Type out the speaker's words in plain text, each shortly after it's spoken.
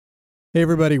Hey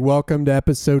everybody, welcome to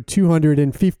episode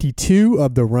 252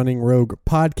 of the Running Rogue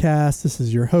podcast. This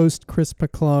is your host, Chris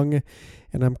McClung,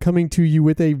 and I'm coming to you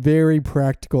with a very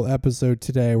practical episode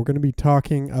today. We're going to be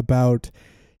talking about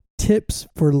tips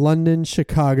for London,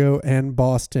 Chicago, and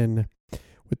Boston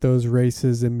with those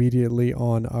races immediately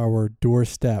on our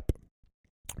doorstep.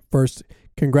 First,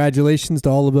 congratulations to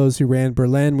all of those who ran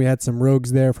Berlin. We had some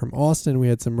rogues there from Austin. We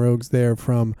had some rogues there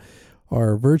from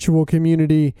our virtual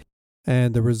community.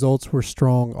 And the results were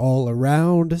strong all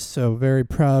around, so very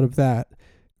proud of that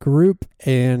group,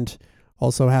 and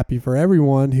also happy for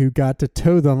everyone who got to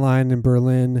toe the line in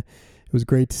Berlin. It was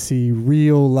great to see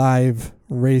real live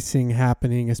racing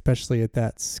happening, especially at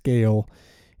that scale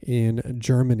in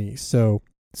Germany. So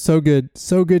good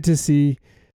to see,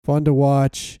 fun to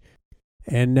watch.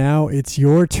 And now it's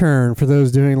your turn for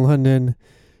those doing London,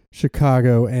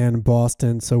 Chicago, and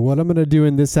Boston. So what I'm going to do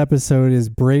in this episode is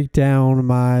break down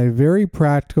my very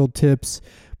practical tips,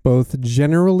 both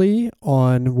generally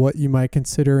on what you might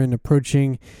consider in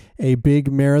approaching a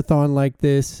big marathon like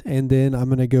this, and then I'm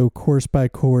going to go course by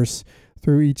course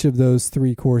through each of those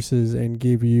three courses and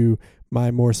give you my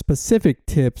more specific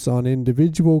tips on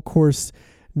individual course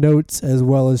notes as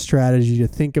well as strategy to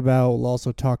think about. We'll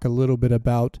also talk a little bit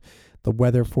about the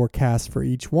weather forecast for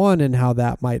each one and how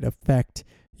that might affect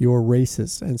your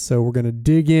races. And so we're going to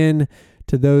dig in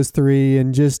to those three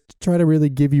and just try to really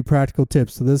give you practical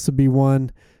tips. So this will be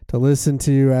one to listen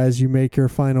to as you make your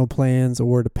final plans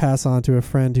or to pass on to a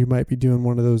friend who might be doing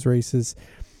one of those races.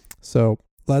 So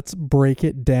let's break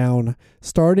it down,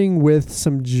 starting with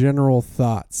some general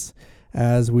thoughts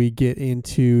as we get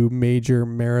into major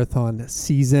marathon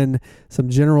season. Some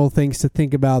general things to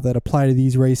think about that apply to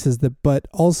these races, but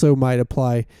also might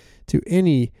apply to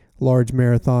any large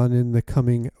marathon in the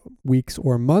coming weeks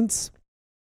or months.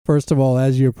 First of all,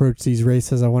 as you approach these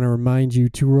races, I want to remind you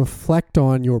to reflect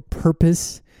on your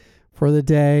purpose for the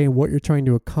day, what you're trying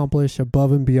to accomplish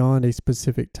above and beyond a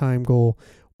specific time goal.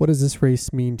 What does this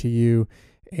race mean to you?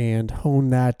 And hone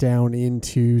that down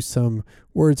into some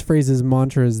words, phrases,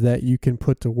 mantras that you can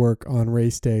put to work on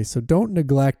race day. So don't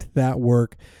neglect that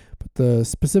work. But the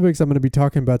specifics I'm going to be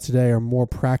talking about today are more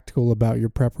practical about your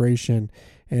preparation.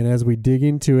 And as we dig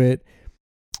into it,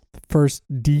 the first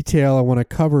detail I want to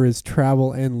cover is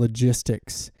travel and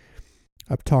logistics.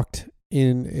 I've talked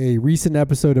in a recent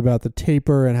episode about the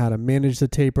taper and how to manage the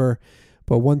taper.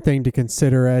 But one thing to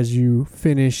consider as you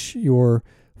finish your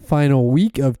final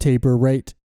week of taper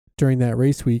right during that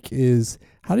race week is,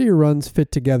 how do your runs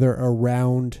fit together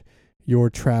around your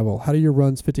travel? How do your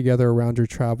runs fit together around your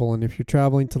travel? And if you're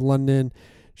traveling to London,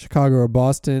 Chicago, or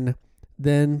Boston,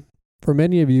 then for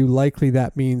many of you, likely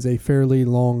that means a fairly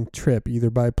long trip, either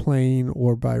by plane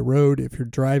or by road if you're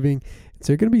driving.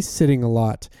 So you're going to be sitting a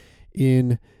lot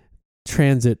in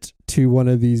transit to one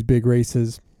of these big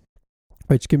races,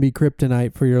 which can be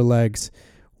kryptonite for your legs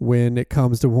when it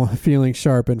comes to feeling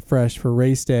sharp and fresh for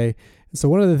race day. So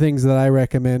one of the things that I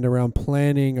recommend around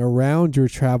planning around your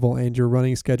travel and your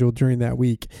running schedule during that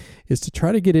week is to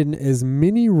try to get in as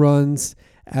many runs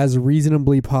as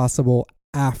reasonably possible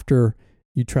after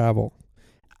you travel.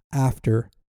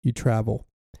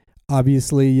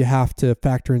 Obviously, you have to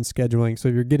factor in scheduling. So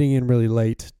if you're getting in really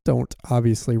late, don't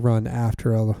obviously run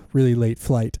after a really late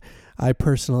flight. I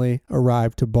personally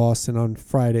arrived to Boston on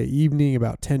Friday evening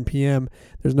about 10 p.m.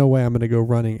 There's no way I'm going to go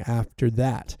running after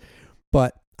that.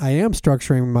 But I am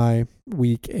structuring my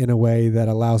week in a way that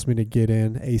allows me to get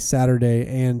in a Saturday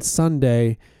and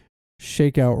Sunday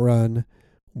shakeout run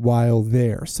while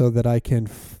there so that I can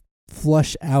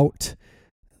flush out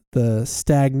the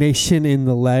stagnation in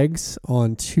the legs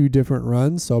on two different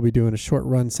runs. So I'll be doing a short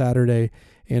run Saturday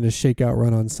and a shakeout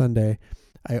run on Sunday.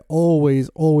 I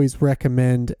always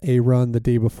recommend a run the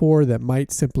day before that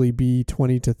might simply be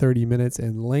 20 to 30 minutes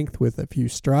in length with a few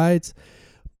strides.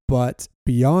 But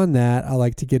beyond that, I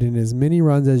like to get in as many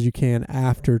runs as you can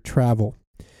after travel.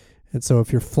 And so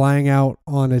if you're flying out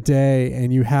on a day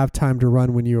and you have time to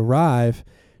run when you arrive,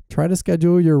 try to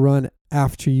schedule your run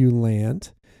after you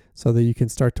land so that you can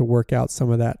start to work out some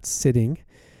of that sitting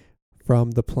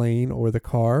from the plane or the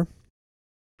car.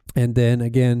 And then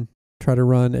again, try to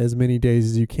run as many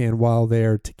days as you can while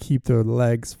there to keep the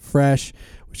legs fresh,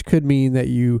 which could mean that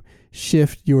you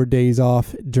shift your days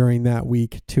off during that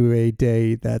week to a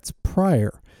day that's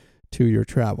prior to your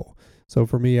travel. So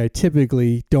for me, I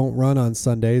typically don't run on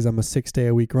Sundays. I'm a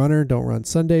 6-day-a-week runner, don't run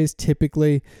Sundays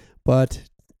typically, but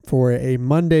for a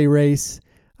Monday race,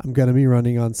 I'm going to be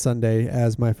running on Sunday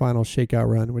as my final shakeout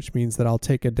run, which means that I'll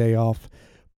take a day off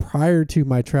prior to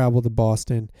my travel to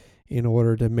Boston in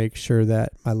order to make sure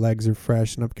that my legs are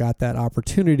fresh and I've got that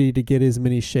opportunity to get as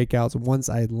many shakeouts once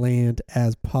I land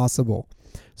as possible.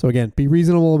 So again, be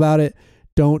reasonable about it.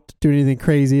 Don't do anything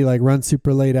crazy like run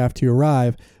super late after you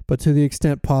arrive, but to the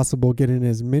extent possible, get in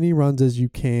as many runs as you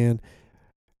can,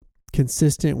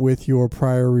 consistent with your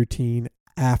prior routine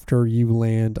after you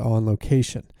land on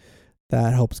location.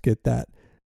 That helps get that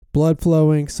blood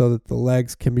flowing so that the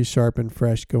legs can be sharp and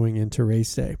fresh going into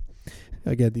race day.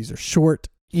 Again, these are short,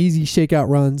 easy shakeout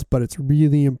runs, but it's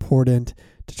really important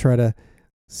to try to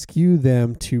skew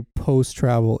them to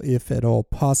post-travel if at all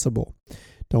possible.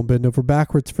 Don't bend over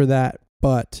backwards for that,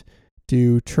 but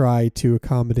do try to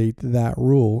accommodate that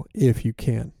rule if you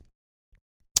can.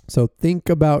 So think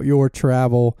about your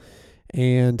travel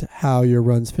and how your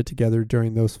runs fit together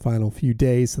during those final few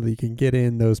days so that you can get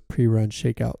in those pre-run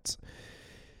shakeouts.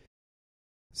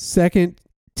 Second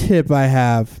tip I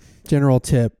have, general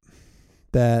tip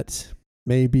that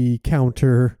may be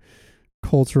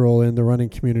counter-cultural in the running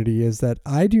community, is that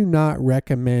I do not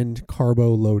recommend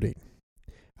carbo loading.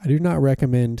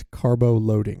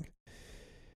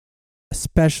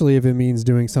 Especially if it means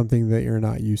doing something that you're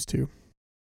not used to.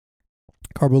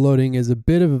 Carbo loading is a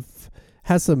bit of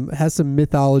has some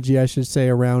mythology, I should say,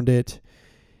 around it,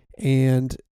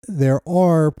 and there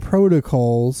are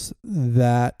protocols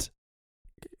that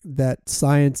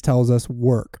science tells us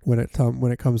work when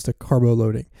it comes to carbo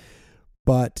loading,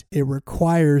 but it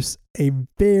requires a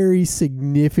very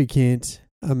significant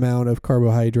amount of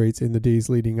carbohydrates in the days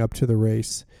leading up to the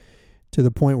race, to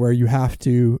the point where you have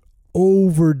to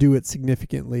overdo it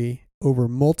significantly over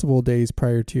multiple days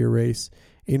prior to your race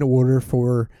in order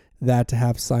for that to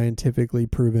have scientifically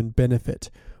proven benefit.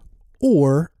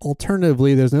 Or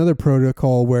alternatively, there's another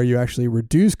protocol where you actually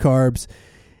reduce carbs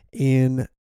in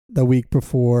the week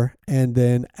before and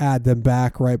then add them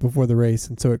back right before the race.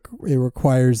 And so it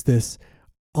requires this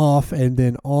off and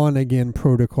then on again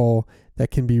protocol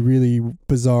that can be really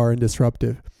bizarre and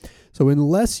disruptive. So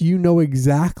unless you know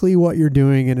exactly what you're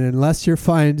doing and unless you're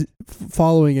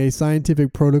following a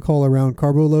scientific protocol around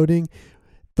carbo loading,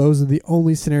 those are the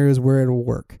only scenarios where it'll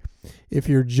work. If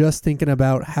you're just thinking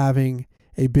about having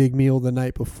a big meal the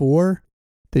night before,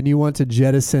 then you want to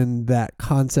jettison that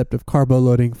concept of carbo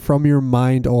loading from your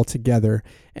mind altogether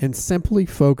and simply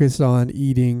focus on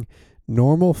eating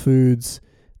normal foods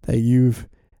that you've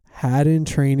had in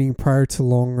training prior to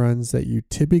long runs, that you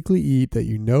typically eat, that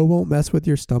you know won't mess with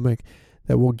your stomach,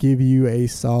 that will give you a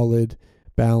solid,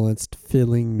 balanced,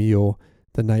 filling meal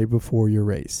the night before your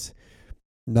race.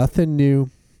 Nothing new,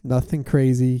 nothing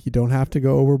crazy. You don't have to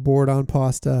go overboard on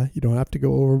pasta. You don't have to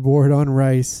go overboard on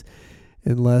rice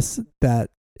unless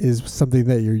that is something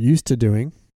that you're used to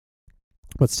doing.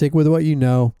 But stick with what you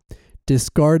know.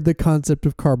 Discard the concept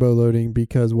of carbo loading,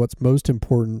 because what's most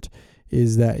important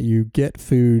is that you get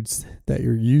foods that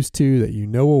you're used to, that you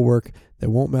know will work, that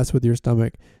won't mess with your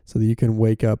stomach, so that you can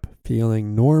wake up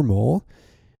feeling normal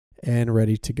and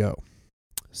ready to go.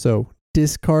 So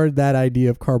discard that idea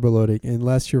of carbo loading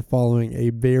unless you're following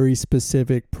a very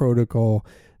specific protocol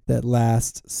that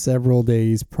lasts several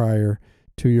days prior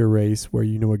to your race, where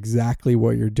you know exactly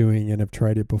what you're doing and have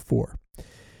tried it before.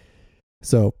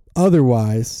 So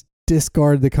otherwise,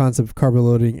 discard the concept of carbo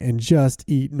loading and just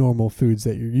eat normal foods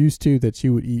that you're used to, that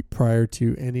you would eat prior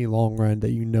to any long run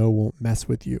that you know won't mess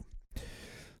with you.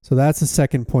 So that's the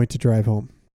second point to drive home.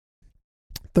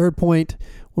 Third point,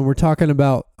 when we're talking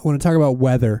about, I want to talk about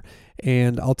weather,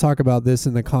 and I'll talk about this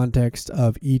in the context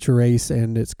of each race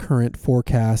and its current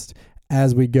forecast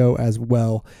as we go as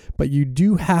well. But you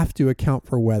do have to account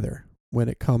for weather when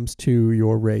it comes to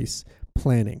your race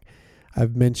planning.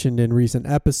 I've mentioned in recent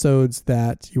episodes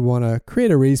that you want to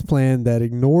create a race plan that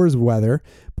ignores weather,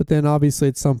 but then obviously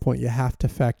at some point you have to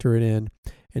factor it in.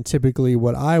 And typically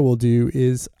what I will do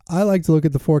is I like to look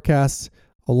at the forecast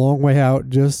a long way out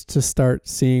just to start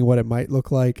seeing what it might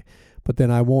look like, but then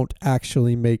I won't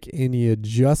actually make any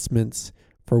adjustments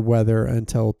for weather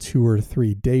until 2 or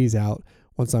 3 days out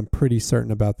once I'm pretty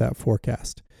certain about that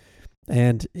forecast.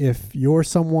 And if you're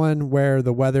someone where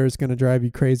the weather is going to drive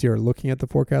you crazy, or looking at the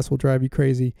forecast will drive you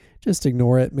crazy, just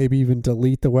ignore it. Maybe even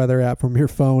delete the weather app from your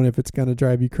phone if it's going to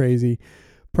drive you crazy.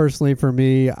 Personally, for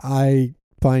me, I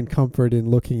find comfort in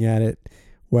looking at it,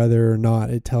 whether or not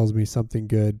it tells me something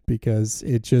good, because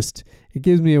it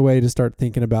gives me a way to start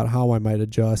thinking about how I might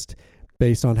adjust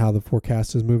based on how the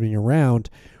forecast is moving around.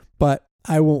 But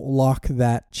I won't lock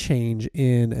that change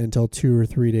in until 2 or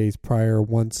 3 days prior,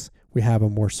 once we have a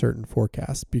more certain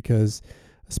forecast, because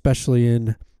especially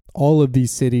in all of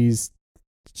these cities,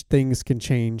 things can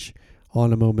change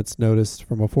on a moment's notice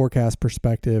from a forecast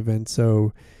perspective. And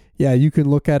so, yeah, you can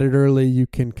look at it early. You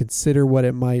can consider what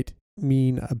it might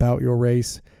mean about your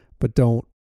race, but don't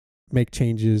make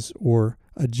changes or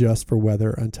adjust for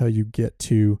weather until you get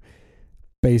to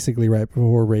basically right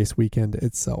before race weekend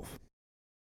itself.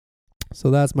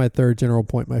 So that's my third general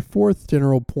point. My fourth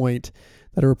general point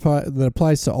that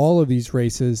applies to all of these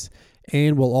races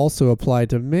and will also apply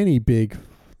to many big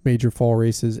major fall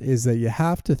races is that you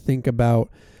have to think about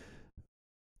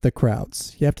the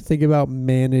crowds. You have to think about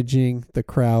managing the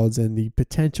crowds and the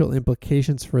potential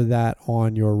implications for that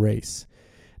on your race.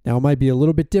 Now, it might be a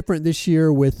little bit different this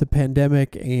year with the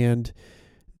pandemic and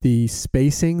the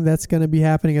spacing that's going to be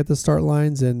happening at the start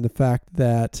lines, and the fact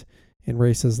that in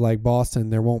races like Boston,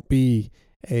 there won't be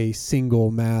a single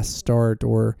mass start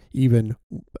or even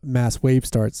mass wave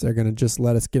starts. They're going to just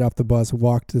let us get off the bus,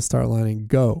 walk to the start line, and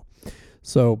go.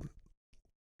 So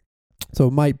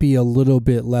it might be a little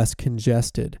bit less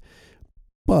congested,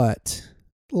 but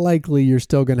likely you're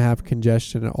still going to have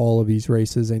congestion at all of these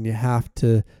races, and you have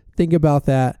to think about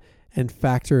that and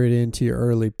factor it into your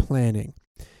early planning.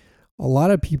 A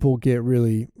lot of people get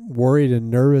really worried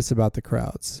and nervous about the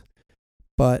crowds,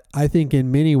 but I think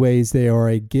in many ways they are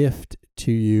a gift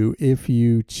to you if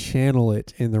you channel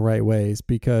it in the right ways,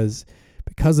 because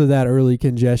of that early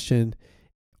congestion.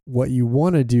 What you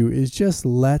want to do is just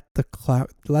let the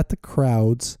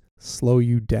crowds slow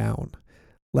you down.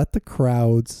 Let the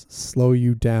crowds slow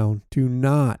you down. Do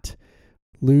not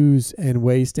lose and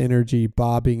waste energy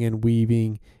bobbing and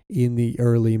weaving in the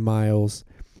early miles,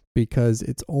 because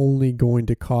it's only going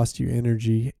to cost you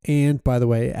energy and, by the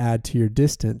way, add to your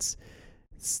distance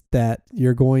that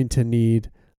you're going to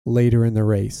need later in the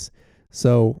race.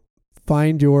 So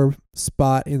find your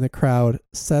spot in the crowd,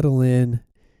 settle in,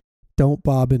 don't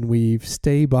bob and weave,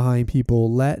 stay behind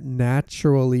people, let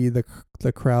naturally the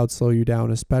crowd slow you down,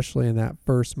 especially in that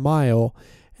first mile.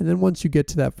 And then once you get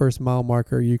to that first mile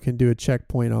marker, you can do a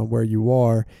checkpoint on where you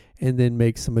are and then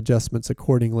make some adjustments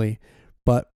accordingly.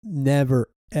 But never,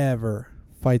 ever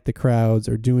fight the crowds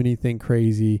or do anything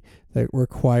crazy that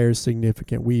requires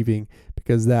significant weaving,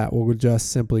 because that will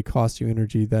just simply cost you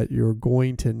energy that you're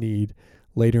going to need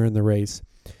later in the race.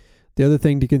 The other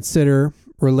thing to consider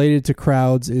related to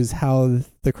crowds is how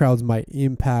the crowds might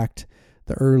impact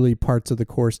the early parts of the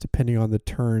course depending on the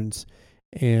turns.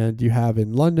 And you have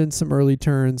in London some early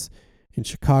turns, in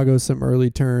Chicago some early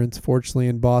turns. Fortunately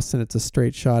in Boston it's a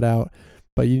straight shot out,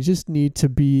 but you just need to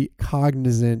be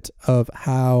cognizant of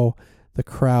how the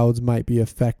crowds might be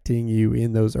affecting you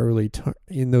in those early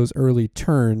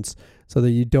turns so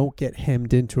that you don't get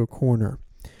hemmed into a corner.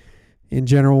 In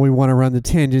general, we want to run the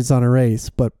tangents on a race,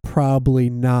 but probably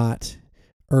not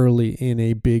early in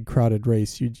a big crowded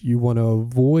race. You want to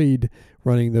avoid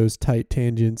running those tight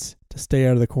tangents to stay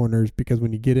out of the corners, because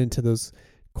when you get into those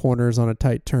corners on a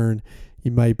tight turn,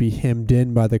 you might be hemmed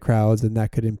in by the crowds and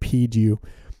that could impede you.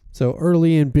 So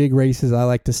early in big races, I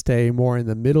like to stay more in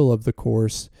the middle of the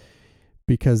course,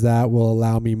 because that will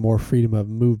allow me more freedom of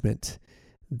movement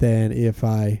than if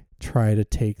I try to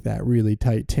take that really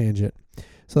tight tangent.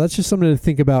 So that's just something to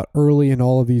think about early in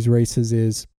all of these races,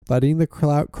 is letting the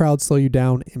crowd slow you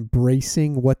down,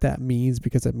 embracing what that means,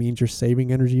 because it means you're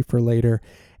saving energy for later,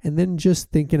 and then just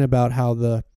thinking about how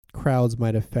the crowds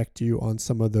might affect you on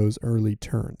some of those early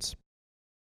turns.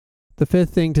 The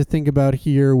fifth thing to think about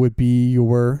here would be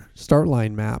your start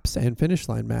line maps and finish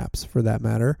line maps for that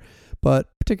matter, but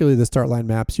particularly the start line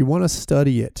maps. You want to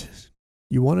study it.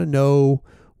 You want to know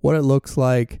what it looks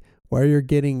like, where you're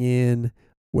getting in,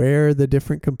 where the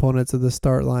different components of the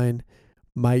start line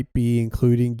might be,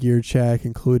 including gear check,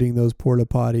 including those porta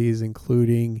potties,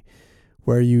 including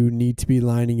where you need to be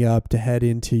lining up to head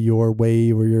into your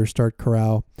wave or your start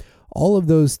corral. All of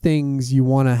those things you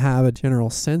want to have a general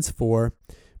sense for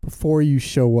before you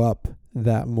show up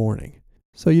that morning.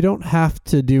 So you don't have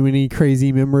to do any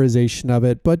crazy memorization of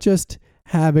it, but just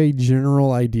have a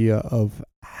general idea of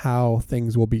how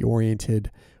things will be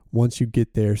oriented once you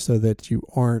get there, so that you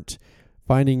aren't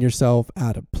finding yourself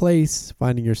out of place,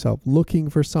 finding yourself looking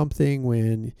for something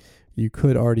when you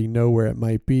could already know where it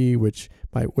might be, which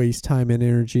might waste time and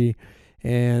energy.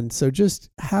 And so just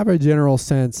have a general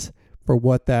sense for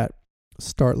what that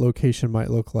start location might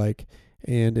look like.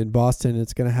 And in Boston,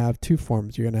 it's going to have two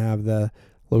forms. You're going to have the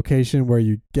location where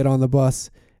you get on the bus,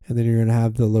 and then you're going to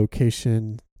have the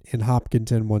location in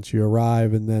Hopkinton once you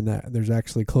arrive, and then there's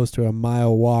actually close to a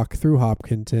mile walk through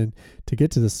Hopkinton to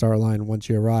get to the start line once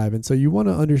you arrive. And so you want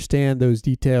to understand those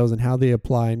details and how they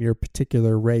apply in your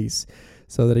particular race,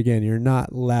 so that again, you're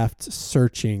not left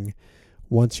searching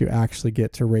once you actually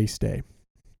get to race day.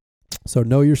 So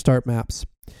know your start maps.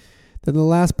 Then the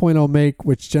last point I'll make,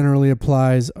 which generally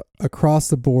applies across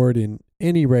the board in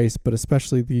any race, but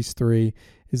especially these three,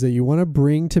 is that you want to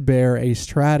bring to bear a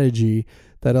strategy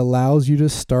that allows you to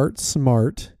start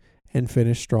smart and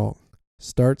finish strong.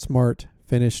 Start smart,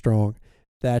 finish strong.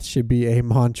 That should be a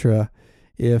mantra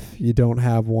if you don't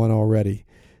have one already.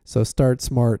 So start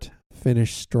smart,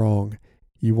 finish strong.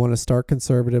 You want to start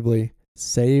conservatively,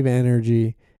 save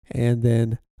energy, and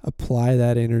then apply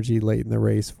that energy late in the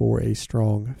race for a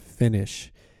strong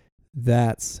finish.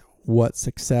 That's what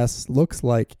success looks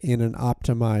like in an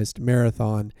optimized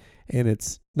marathon. And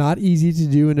it's not easy to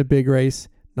do in a big race,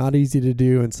 not easy to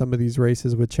do in some of these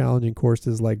races with challenging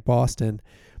courses like Boston,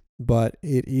 but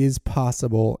it is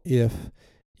possible if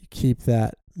you keep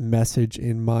that message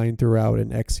in mind throughout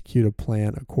and execute a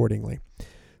plan accordingly.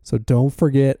 So don't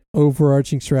forget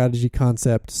overarching strategy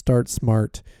concept, start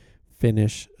smart,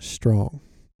 finish strong.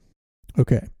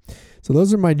 Okay, so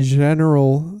those are my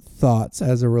general thoughts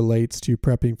as it relates to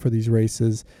prepping for these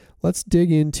races. Let's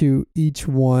dig into each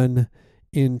one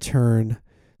in turn,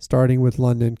 starting with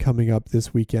London coming up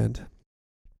this weekend.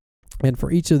 And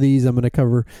for each of these, I'm going to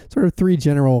cover sort of three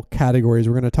general categories.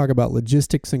 We're going to talk about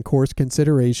logistics and course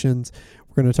considerations.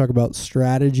 We're going to talk about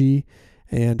strategy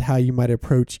and how you might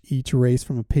approach each race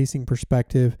from a pacing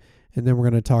perspective. And then we're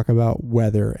going to talk about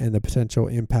weather and the potential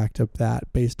impact of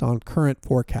that based on current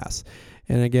forecasts.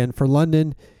 And again, for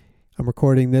London, I'm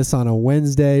recording this on a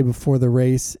Wednesday before the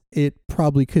race. It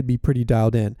probably could be pretty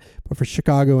dialed in. But for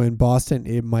Chicago and Boston,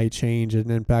 it might change.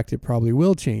 And in fact, it probably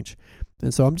will change.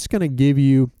 And so I'm just going to give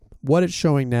you what it's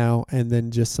showing now and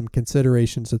then just some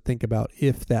considerations to think about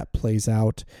if that plays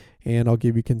out. And I'll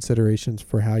give you considerations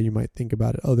for how you might think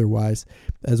about it otherwise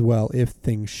as well if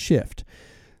things shift.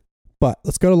 But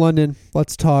let's go to London.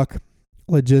 Let's talk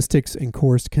logistics and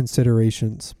course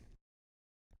considerations.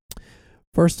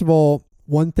 First of all,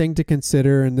 one thing to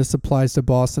consider, and this applies to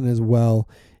Boston as well,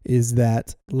 is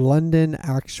that London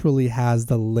actually has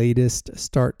the latest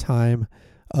start time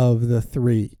of the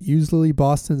three. Usually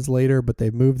Boston's later, but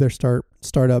they've moved their start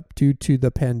up due to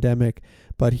the pandemic.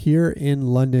 But here in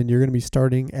London, you're going to be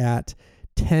starting at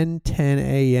 10:10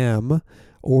 a.m.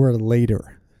 or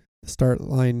later. The start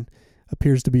line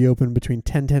appears to be open between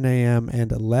 10:10 a.m.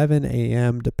 and 11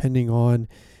 a.m. depending on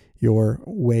your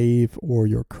wave or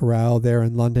your corral there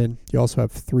in London. You also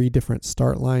have 3 different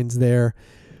start lines there.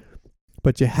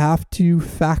 But you have to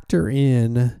factor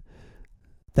in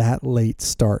that late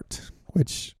start,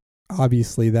 which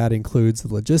obviously that includes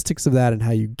the logistics of that and how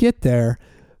you get there.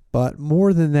 But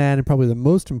more than that, and probably the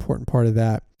most important part of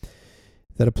that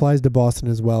applies to Boston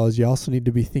as well, is you also need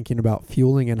to be thinking about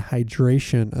fueling and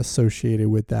hydration associated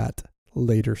with that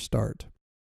later start.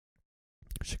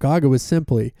 Chicago is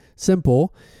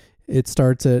simple. It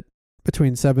starts at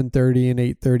between 7:30 and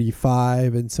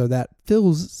 8:35, and so that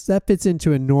fits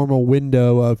into a normal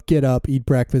window of get up, eat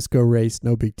breakfast, go race,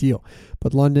 no big deal.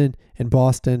 But London and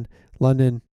Boston,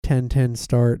 London 10:10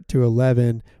 start to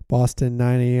 11, Boston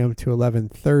 9 a.m. to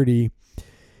 11:30.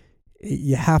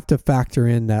 You have to factor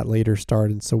in that later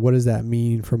start. And so what does that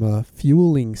mean from a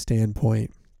fueling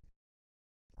standpoint?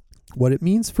 What it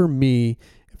means for me,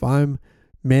 if I'm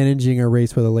managing a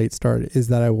race with a late start, is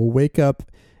that I will wake up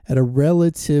at a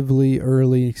relatively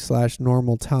early /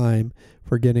 normal time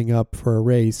for getting up for a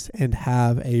race and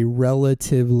have a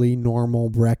relatively normal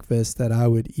breakfast that I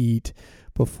would eat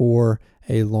before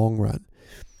a long run.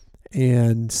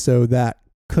 And so that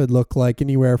could look like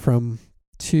anywhere from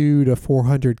 200 to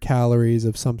 400 calories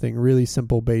of something really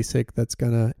simple, basic, that's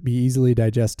going to be easily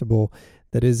digestible,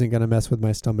 that isn't going to mess with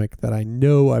my stomach, that I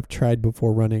know I've tried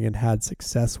before running and had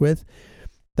success with.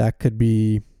 That could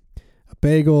be a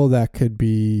bagel, that could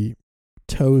be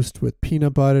toast with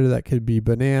peanut butter, that could be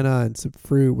banana and some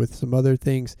fruit with some other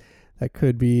things. That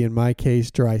could be, in my case,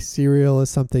 dry cereal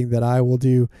is something that I will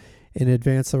do in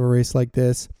advance of a race like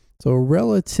this. So a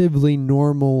relatively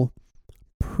normal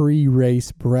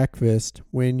pre-race breakfast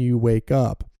when you wake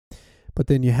up. But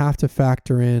then you have to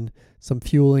factor in some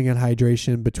fueling and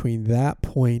hydration between that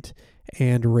point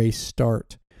and race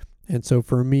start. And so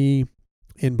for me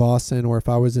in Boston, or if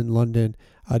I was in London,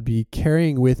 I'd be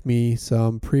carrying with me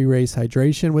some pre-race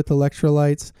hydration with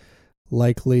electrolytes,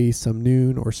 likely some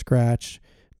Noon or Scratch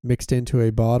mixed into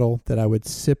a bottle that I would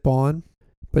sip on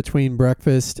between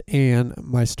breakfast and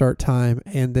my start time,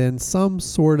 and then some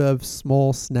sort of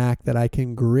small snack that I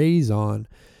can graze on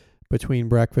between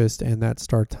breakfast and that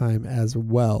start time as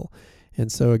well.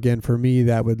 And so again, for me,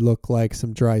 that would look like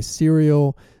some dry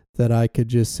cereal that I could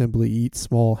just simply eat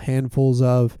small handfuls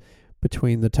of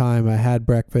between the time I had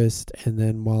breakfast and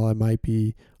then while I might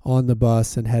be on the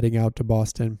bus and heading out to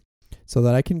Boston, so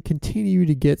that I can continue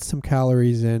to get some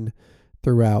calories in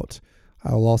throughout.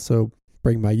 I'll also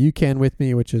bring my UCAN with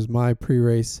me, which is my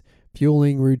pre-race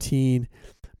fueling routine.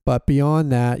 But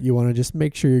beyond that, you want to just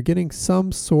make sure you're getting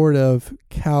some sort of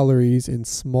calories in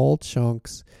small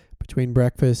chunks between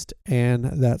breakfast and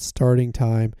that starting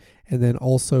time. And then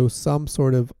also some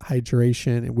sort of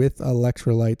hydration with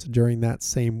electrolytes during that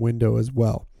same window as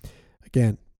well.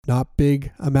 Again, not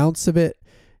big amounts of it.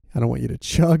 I don't want you to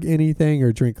chug anything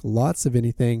or drink lots of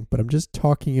anything, but I'm just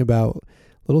talking about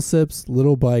little sips,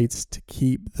 little bites to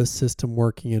keep the system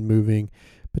working and moving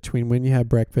between when you have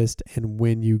breakfast and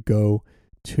when you go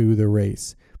to the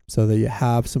race, so that you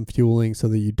have some fueling, so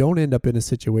that you don't end up in a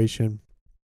situation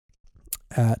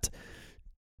at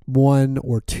 1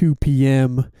 or 2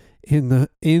 p.m. in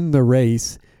the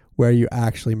race where you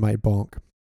actually might bonk.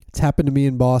 It's happened to me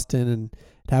in Boston, and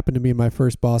it happened to me in my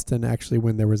first Boston actually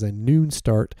when there was a noon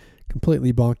start.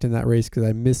 Completely bonked in that race because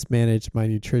I mismanaged my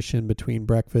nutrition between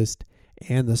breakfast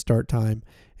and the start time.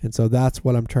 And so that's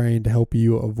what I'm trying to help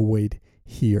you avoid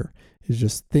here, is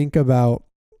just think about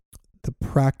the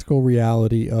practical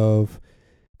reality of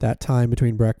that time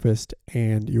between breakfast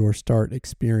and your start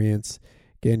experience.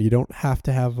 Again, you don't have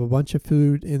to have a bunch of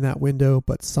food in that window,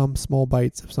 but some small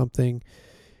bites of something,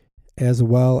 as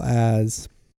well as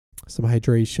some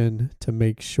hydration to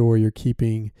make sure you're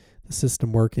keeping the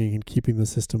system working and keeping the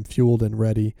system fueled and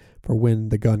ready for when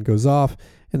the gun goes off.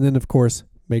 And then, of course,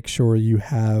 make sure you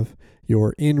have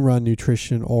your in-run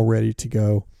nutrition all ready to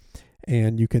go,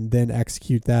 and you can then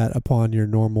execute that upon your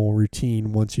normal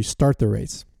routine once you start the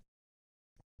race.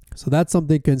 So that's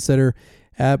something to consider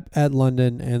at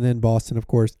London, and then Boston, of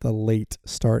course, the late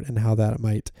start and how that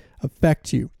might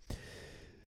affect you.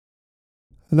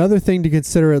 Another thing to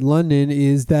consider at London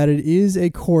is that it is a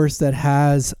course that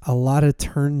has a lot of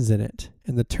turns in it,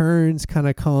 and the turns kind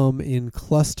of come in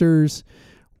clusters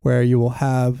where you will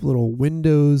have little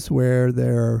windows where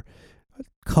there are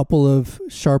couple of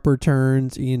sharper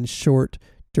turns in short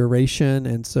duration.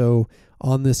 And so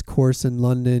on this course in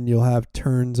London, you'll have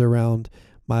turns around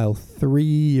mile 3.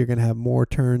 You're going to have more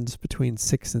turns between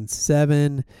 6 and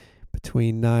 7,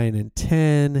 between 9 and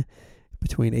 10,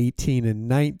 between 18 and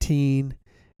 19,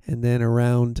 and then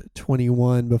around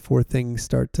 21 before things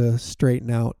start to straighten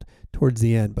out towards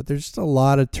the end. But there's just a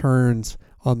lot of turns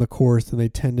on the course, and they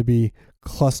tend to be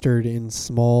clustered in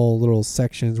small little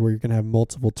sections where you're going to have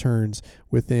multiple turns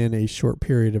within a short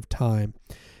period of time.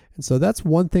 And so that's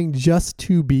one thing just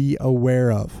to be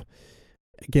aware of.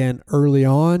 Again, early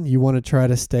on, you want to try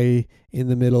to stay in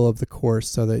the middle of the course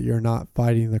so that you're not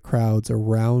fighting the crowds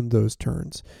around those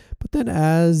turns. But then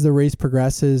as the race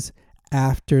progresses,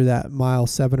 after that mile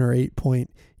 7 or 8 point,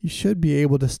 you should be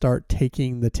able to start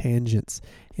taking the tangents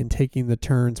and taking the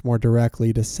turns more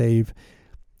directly to save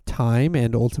time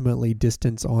and ultimately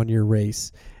distance on your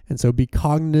race. And so be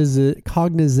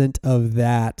cognizant of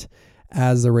that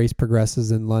as the race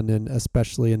progresses in London,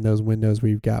 especially in those windows where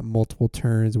you've got multiple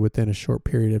turns within a short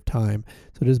period of time.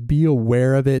 So just be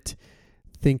aware of it.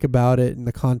 Think about it in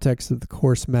the context of the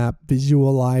course map.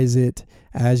 Visualize it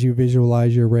as you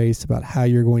visualize your race about how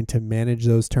you're going to manage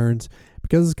those turns,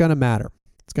 because it's going to matter.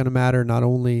 It's going to matter not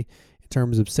only in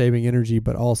terms of saving energy,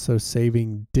 but also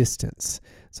saving distance,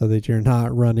 so that you're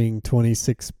not running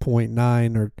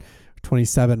 26.9 or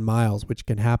 27 miles, which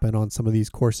can happen on some of these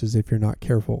courses if you're not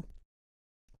careful.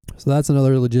 So that's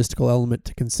another logistical element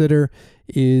to consider,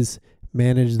 is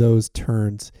manage those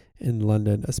turns in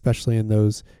London, especially in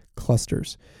those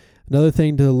clusters. Another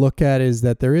thing to look at is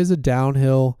that there is a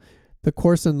downhill. The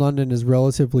course in London is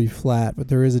relatively flat, but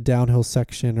there is a downhill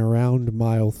section around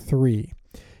mile 3.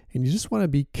 And you just want to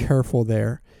be careful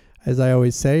there. As I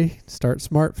always say, start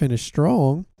smart, finish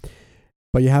strong.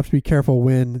 But you have to be careful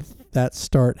when that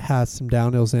start has some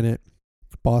downhills in it.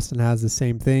 Boston has the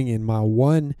same thing in mile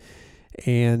 1.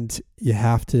 And you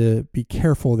have to be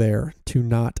careful there to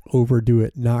not overdo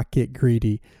it, not get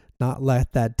greedy, not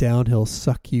let that downhill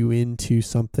suck you into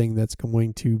something that's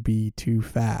going to be too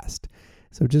fast.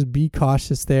 So just be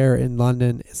cautious there in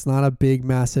London. It's not a big,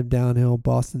 massive downhill.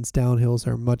 Boston's downhills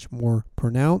are much more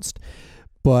pronounced,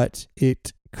 but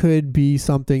it could be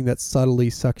something that subtly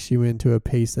sucks you into a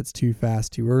pace that's too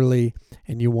fast, too early,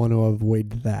 and you want to avoid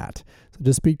that. So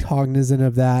just be cognizant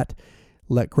of that.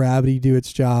 Let gravity do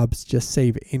its jobs. Just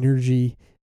save energy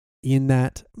in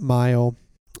that mile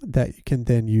that you can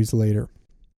then use later.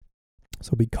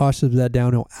 So be cautious of that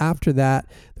downhill. After that,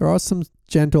 there are some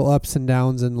gentle ups and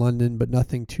downs in London, but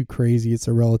nothing too crazy. It's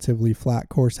a relatively flat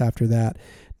course after that.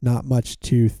 Not much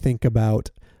to think about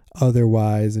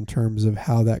otherwise in terms of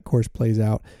how that course plays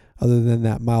out, other than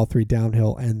that mile 3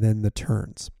 downhill and then the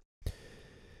turns.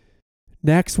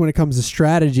 Next, when it comes to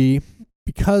strategy,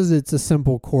 because it's a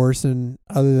simple course, and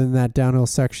other than that downhill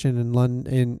section in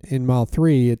London in mile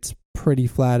 3, it's pretty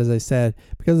flat, as I said.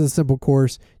 Because of the simple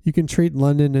course, you can treat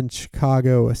London and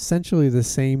Chicago essentially the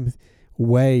same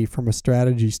way from a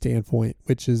strategy standpoint,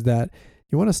 which is that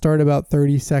you want to start about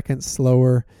 30 seconds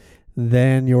slower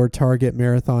than your target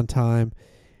marathon time,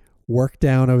 work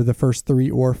down over the first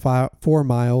 3 or 4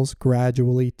 miles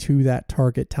gradually to that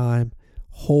target time,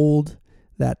 hold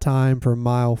that time from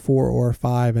mile 4 or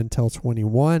 5 until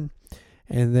 21,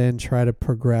 and then try to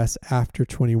progress after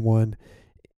 21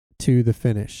 to the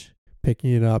finish,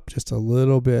 picking it up just a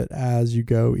little bit as you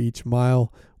go each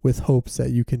mile, with hopes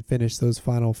that you can finish those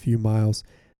final few miles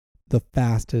the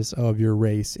fastest of your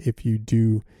race if you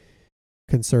do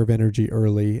conserve energy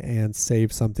early and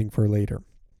save something for later.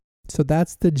 So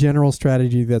that's the general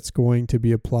strategy that's going to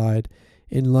be applied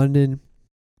in London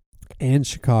and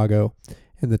Chicago.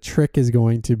 And the trick is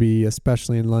going to be,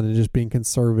 especially in London, just being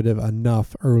conservative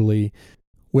enough early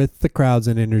with the crowds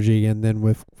and energy, and then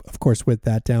with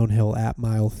that downhill at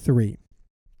mile 3.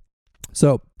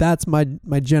 So that's my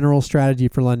general strategy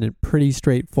for London. Pretty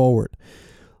straightforward.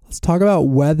 Let's talk about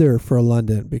weather for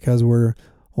London, because we're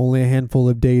only a handful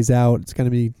of days out. It's going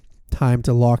to be time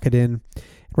to lock it in.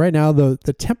 Right now, the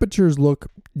temperatures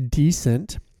look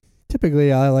decent.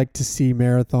 Typically, I like to see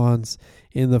marathons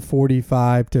in the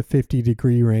 45 to 50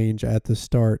 degree range at the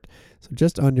start. So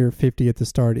just under 50 at the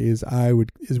start is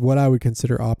what I would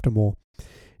consider optimal.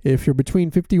 If you're between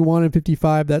 51 and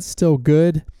 55, that's still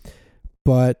good,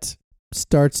 but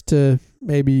starts to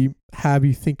maybe have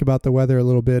you think about the weather a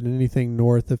little bit, and anything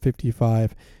north of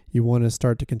 55, you want to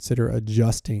start to consider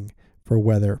adjusting for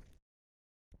weather.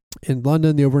 In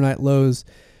London, the overnight lows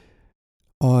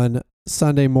on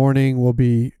Sunday morning will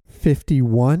be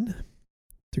 51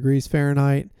 degrees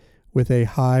Fahrenheit with a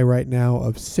high right now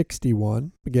of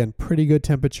 61. Again, pretty good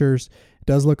temperatures. It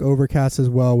does look overcast as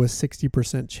well, with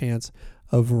 60% chance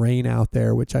of rain out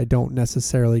there, which I don't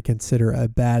necessarily consider a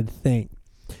bad thing.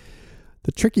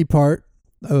 The tricky part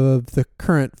of the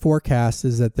current forecast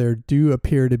is that there do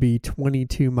appear to be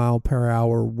 22 mile per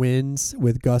hour winds,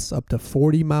 with gusts up to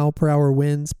 40 mile per hour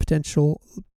winds potential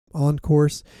on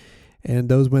course, and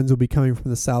those winds will be coming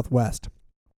from the southwest.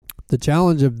 The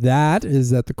challenge of that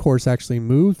is that the course actually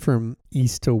moved from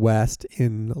east to west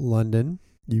in London.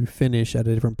 You finish at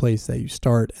a different place that you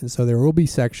start, and so there will be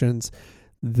sections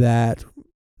that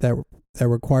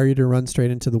require you to run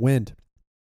straight into the wind.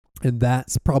 And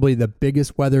that's probably the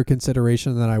biggest weather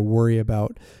consideration that I worry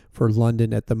about for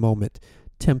London at the moment.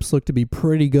 Temps look to be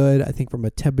pretty good. I think from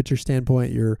a temperature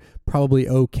standpoint, you're probably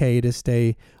okay to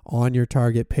stay on your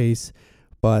target pace,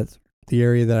 but the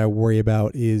area that I worry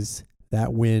about is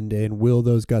that wind, and will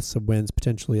those gusts of winds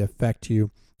potentially affect you?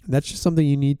 And that's just something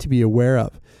you need to be aware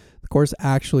of. The course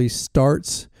actually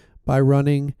starts by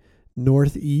running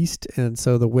northeast, and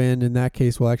so the wind in that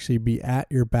case will actually be at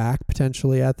your back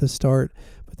potentially at the start,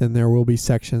 but then there will be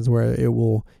sections where it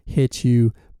will hit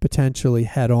you potentially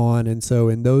head on. And so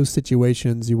in those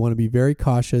situations, you want to be very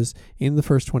cautious in the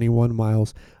first 21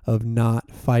 miles of not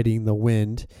fighting the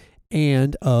wind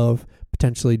and of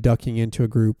potentially ducking into a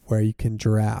group where you can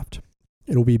draft.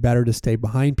 It'll be better to stay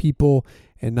behind people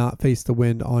and not face the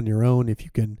wind on your own if you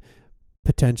can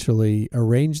potentially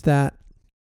arrange that.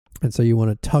 And so you want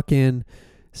to tuck in,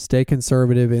 stay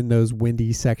conservative in those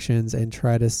windy sections, and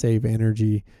try to save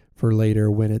energy for later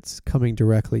when it's coming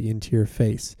directly into your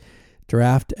face.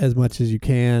 Draft as much as you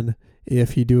can.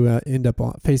 If you do end up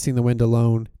facing the wind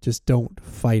alone, just don't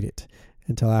fight it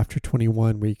until after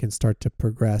 21, where you can start to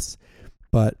progress.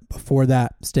 But before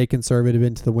that, stay conservative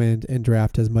into the wind and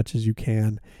draft as much as you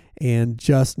can. And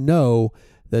just know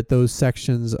that those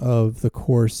sections of the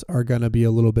course are going to be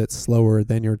a little bit slower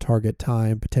than your target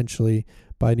time, potentially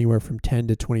by anywhere from 10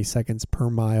 to 20 seconds per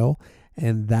mile.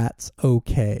 And that's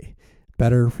okay.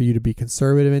 Better for you to be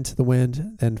conservative into the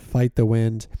wind than fight the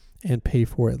wind and pay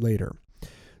for it later.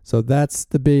 So that's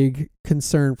the big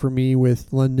concern for me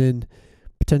with London.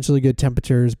 Potentially good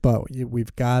temperatures, but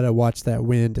we've got to watch that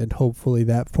wind, and hopefully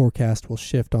that forecast will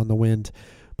shift on the wind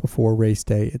before race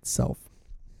day itself.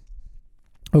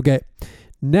 Okay,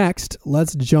 next,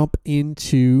 let's jump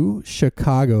into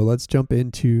Chicago. We'll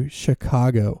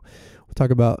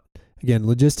talk about, again,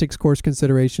 logistics, course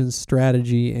considerations,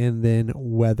 strategy, and then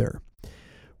weather.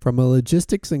 From a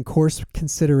logistics and course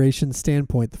consideration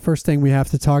standpoint, the first thing we have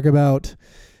to talk about,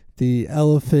 the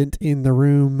elephant in the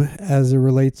room as it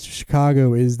relates to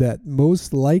Chicago, is that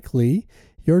most likely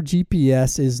your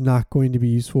GPS is not going to be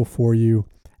useful for you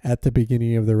at the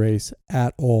beginning of the race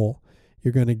at all.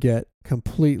 You're going to get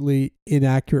completely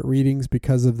inaccurate readings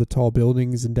because of the tall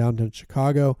buildings in downtown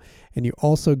Chicago. And you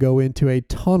also go into a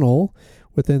tunnel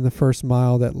within the first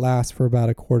mile that lasts for about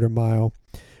a quarter mile,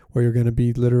 where you're going to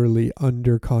be literally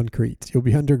under concrete. You'll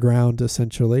be underground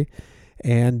essentially,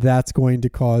 and that's going to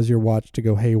cause your watch to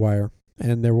go haywire.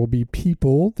 And there will be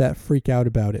people that freak out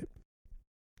about it.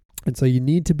 And so you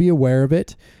need to be aware of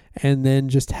it and then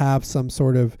just have some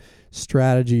sort of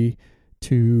strategy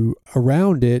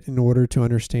around it in order to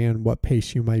understand what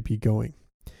pace you might be going.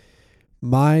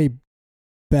 My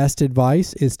best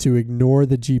advice is to ignore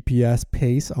the GPS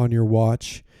pace on your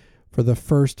watch for the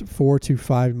first 4 to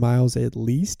 5 miles at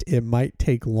least. It might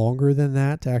take longer than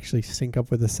that to actually sync up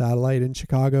with the satellite in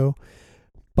Chicago,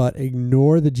 but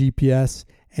ignore the GPS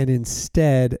and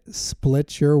instead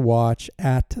split your watch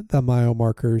at the mile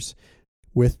markers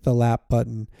with the lap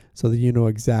button so that you know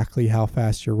exactly how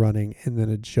fast you're running and then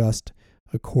adjust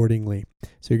accordingly.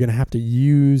 So you're going to have to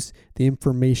use the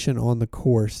information on the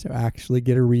course to actually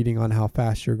get a reading on how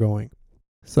fast you're going.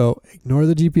 So ignore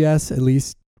the GPS, at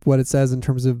least what it says in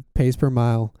terms of pace per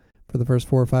mile for the first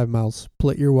 4 or 5 miles.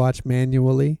 Split your watch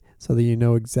manually so that you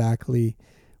know exactly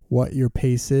what your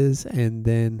pace is, and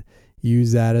then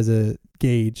use that as a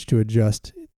gauge to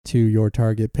adjust to your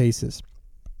target paces.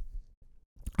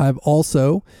 I've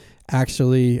also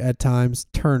actually at times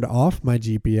turned off my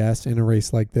GPS in a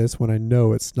race like this when I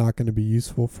know it's not going to be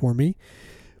useful for me,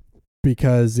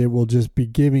 because it will just be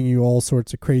giving you all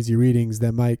sorts of crazy readings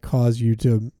that might cause you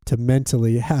to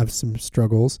mentally have some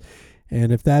struggles.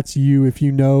 And if that's you, if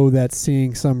you know that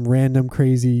seeing some random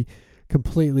crazy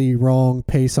completely wrong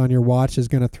pace on your watch is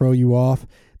going to throw you off,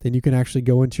 then you can actually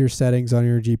go into your settings on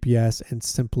your GPS and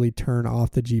simply turn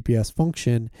off the GPS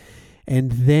function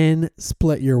and then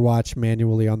split your watch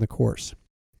manually on the course.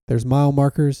 There's mile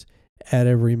markers at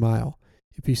every mile.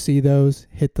 If you see those,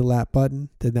 hit the lap button,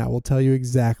 then that will tell you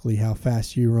exactly how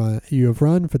fast you have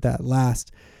run for that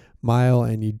last mile,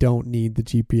 and you don't need the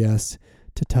GPS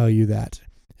to tell you that.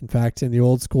 In fact, in the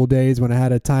old school days when I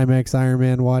had a Timex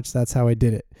Ironman watch, that's how I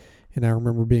did it. And I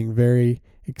remember being very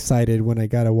excited when I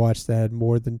got a watch that had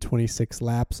more than 26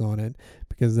 laps on it,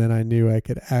 because then I knew I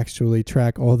could actually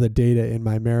track all the data in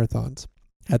my marathons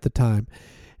at the time.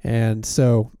 And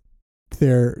so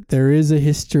there is a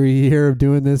history here of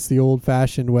doing this the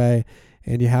old-fashioned way,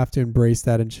 and you have to embrace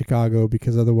that in Chicago,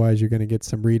 because otherwise you're going to get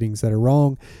some readings that are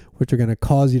wrong, which are going to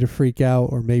cause you to freak out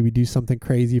or maybe do something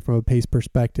crazy from a pace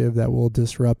perspective that will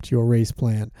disrupt your race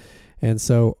plan. And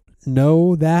so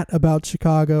know that about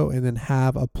Chicago and then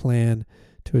have a plan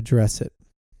to address it.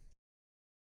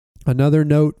 Another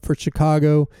note for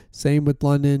Chicago, same with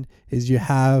London, is you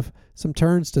have some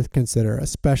turns to consider,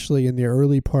 especially in the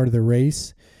early part of the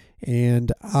race.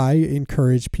 And I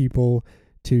encourage people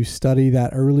to study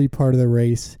that early part of the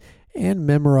race and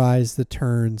memorize the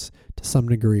turns to some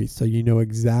degree so you know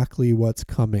exactly what's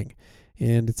coming.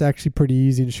 And it's actually pretty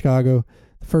easy in Chicago.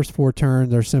 The first 4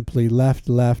 turns are simply left,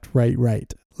 left, right,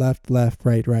 right. Left, left,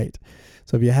 right, right.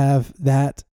 So if you have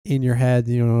that in your head,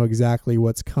 you know exactly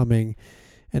what's coming.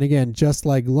 And again, just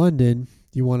like London,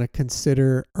 you want to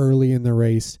consider early in the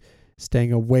race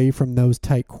staying away from those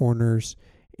tight corners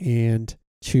and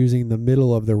choosing the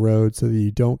middle of the road so that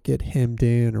you don't get hemmed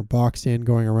in or boxed in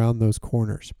going around those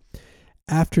corners.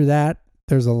 After that,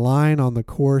 there's a line on the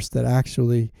course that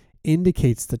actually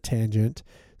indicates the tangent,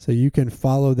 so you can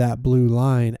follow that blue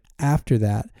line after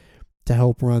that to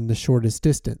help run the shortest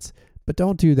distance. But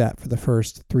don't do that for the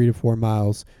first 3 to 4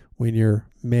 miles when you're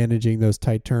managing those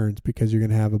tight turns, because you're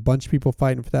going to have a bunch of people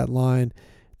fighting for that line.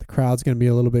 The crowd's going to be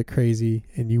a little bit crazy,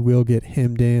 and you will get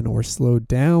hemmed in or slowed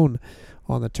down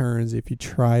on the turns if you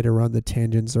try to run the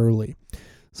tangents early.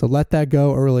 So let that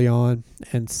go early on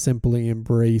and simply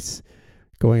embrace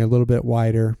going a little bit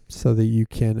wider so that you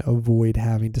can avoid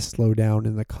having to slow down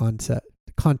in the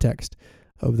context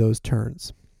of those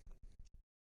turns.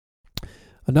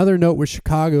 Another note with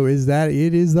Chicago is that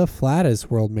it is the flattest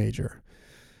world major.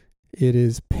 It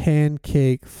is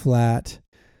pancake flat.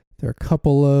 There are a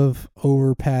couple of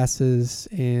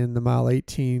overpasses in the mile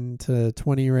 18 to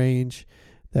 20 range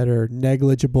that are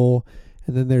negligible.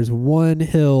 And then there's one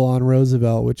hill on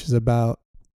Roosevelt, which is about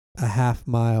a half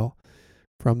mile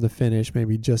from the finish,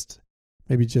 maybe just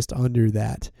under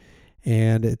that.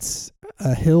 And it's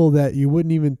a hill that you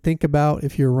wouldn't even think about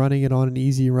if you're running it on an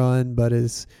easy run, but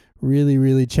is really,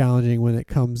 really challenging when it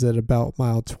comes at about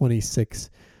mile 26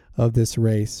 of this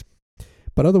race.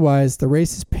 But otherwise, the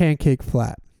race is pancake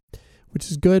flat, which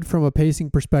is good from a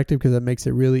pacing perspective because it makes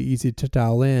it really easy to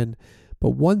dial in.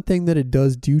 But one thing that it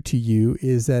does do to you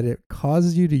is that it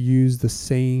causes you to use the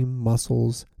same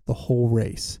muscles the whole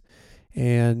race.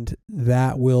 And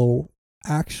that will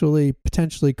actually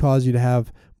potentially cause you to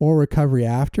have more recovery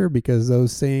after, because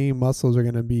those same muscles are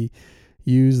going to be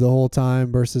used the whole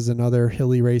time, versus in other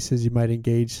hilly races you might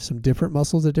engage some different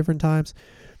muscles at different times.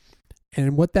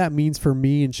 And what that means for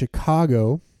me in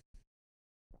Chicago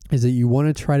is that you want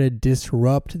to try to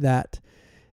disrupt that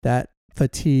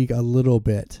fatigue a little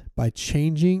bit by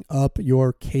changing up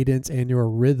your cadence and your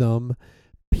rhythm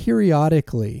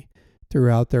periodically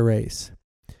throughout the race.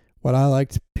 What I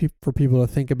like for people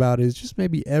to think about is just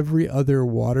maybe every other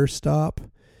water stop,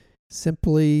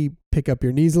 simply pick up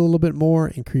your knees a little bit more,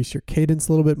 increase your cadence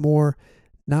a little bit more,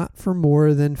 not for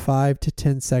more than 5 to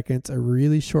 10 seconds, a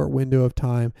really short window of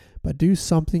time, but do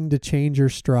something to change your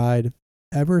stride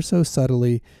ever so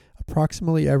subtly,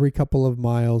 approximately every couple of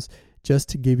miles, just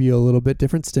to give you a little bit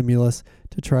different stimulus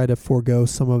to try to forego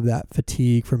some of that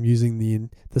fatigue from using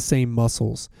the same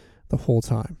muscles the whole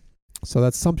time. So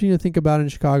that's something to think about in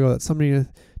Chicago. That's something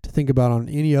to think about on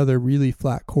any other really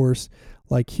flat course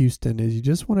like Houston, is you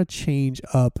just want to change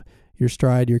up your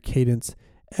stride, your cadence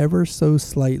ever so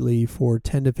slightly for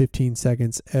 10 to 15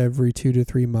 seconds every 2 to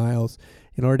 3 miles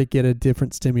in order to get a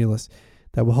different stimulus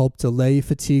that will help delay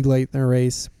fatigue late in the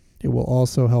race. It will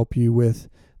also help you with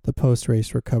the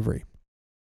post-race recovery.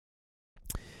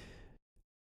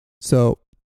 So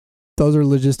those are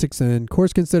logistics and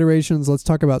course considerations. Let's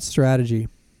talk about strategy.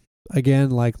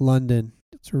 Again, like London,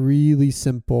 it's really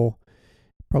simple,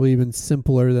 probably even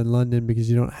simpler than London because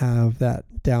you don't have that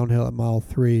downhill at mile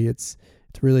 3. It's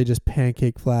really just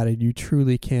pancake flatted. You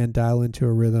truly can dial into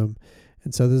a rhythm.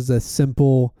 And so this is a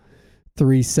simple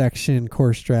 3-section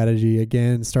course strategy.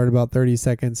 Again, start about 30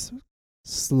 seconds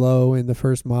slow in the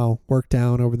first mile, work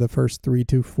down over the first 3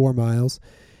 to 4 miles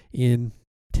in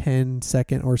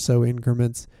 10-second or so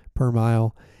increments per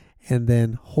mile, and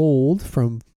then hold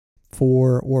from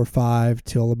 4 or 5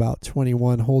 till about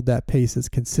 21. Hold that pace as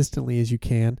consistently as you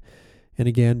can. And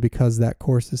again, because that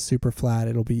course is super flat,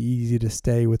 it'll be easy to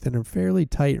stay within a fairly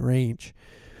tight range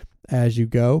as you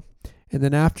go. And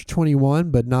then after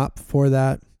 21, but not before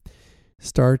that,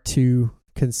 start to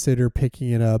consider picking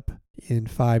it up in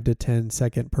 5 to 10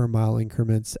 second per mile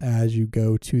increments as you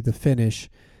go to the finish.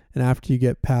 And after you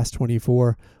get past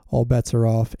 24, all bets are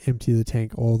off. Empty the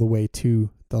tank all the way to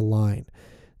the line.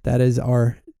 That is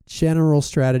our general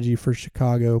strategy for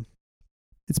Chicago.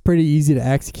 It's pretty easy to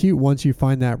execute once you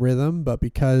find that rhythm, but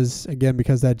because that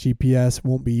GPS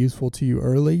won't be useful to you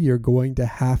early, you're going to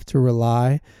have to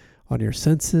rely on your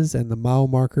senses and the mile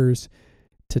markers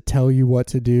to tell you what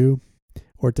to do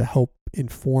or to help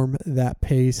inform that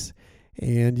pace.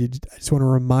 And I just want to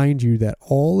remind you that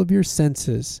all of your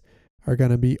senses are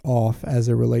going to be off as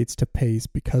it relates to pace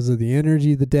because of the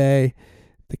energy of the day,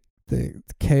 the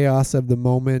chaos of the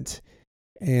moment,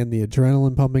 and the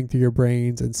adrenaline pumping through your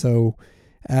brains. And so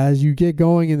as you get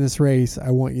going in this race, I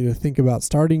want you to think about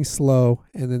starting slow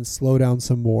and then slow down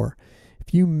some more.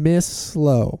 If you miss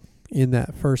slow in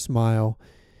that first mile,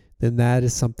 then that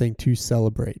is something to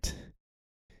celebrate.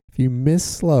 If you miss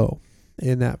slow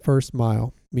in that first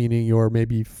mile, meaning you're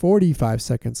maybe 45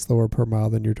 seconds slower per mile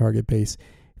than your target pace,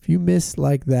 if you miss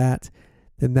like that,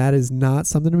 then that is not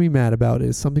something to be mad about. It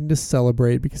is something to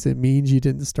celebrate because it means you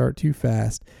didn't start too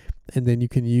fast. And then you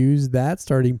can use that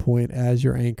starting point as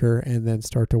your anchor and then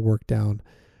start to work down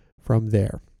from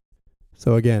there.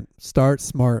 So again, start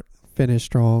smart, finish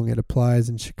strong. It applies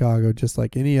in Chicago just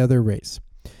like any other race.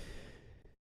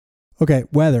 Okay,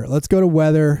 weather. Let's go to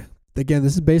weather. Again,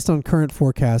 this is based on current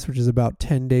forecast, which is about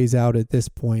 10 days out at this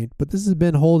point. But this has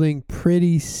been holding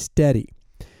pretty steady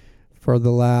for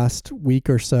the last week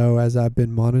or so as I've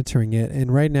been monitoring it.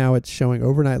 And right now it's showing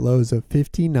overnight lows of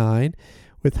 59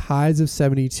 with highs of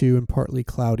 72 and partly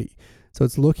cloudy. So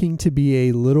it's looking to be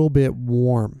a little bit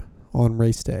warm on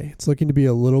race day.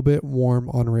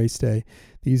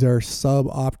 These are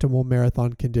suboptimal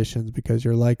marathon conditions because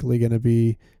you're likely going to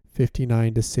be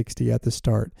 59 to 60 at the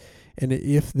start. And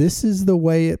if this is the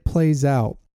way it plays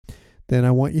out, then I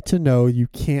want you to know you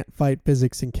can't fight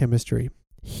physics and chemistry.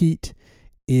 Heat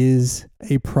is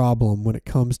a problem when it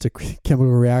comes to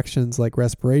chemical reactions like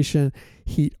respiration.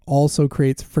 Heat also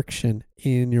creates friction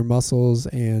in your muscles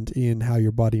and in how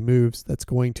your body moves. That's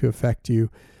going to affect you.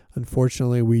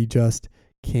 Unfortunately, we just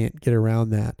can't get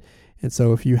around that. And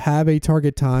so if you have a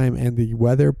target time and the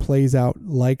weather plays out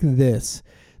like this,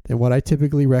 then what I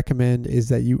typically recommend is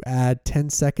that you add 10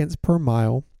 seconds per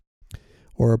mile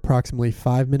or approximately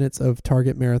 5 minutes of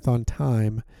target marathon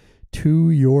time to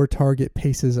your target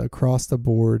paces across the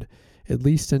board, at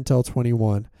least until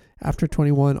 21. After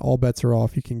 21, all bets are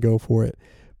off. You can go for it.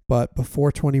 But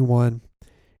before 21,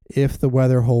 if the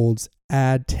weather holds,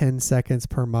 add 10 seconds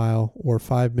per mile or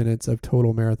 5 minutes of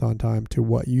total marathon time to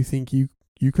what you think you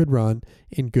could run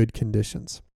in good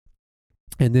conditions.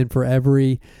 And then for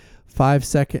every 5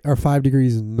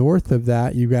 degrees north of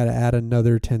that, you got to add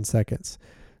another 10 seconds.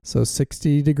 So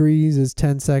 60 degrees is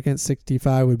 10 seconds,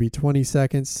 65 would be 20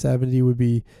 seconds, 70 would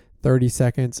be 30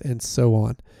 seconds, and so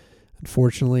on.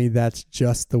 Unfortunately, that's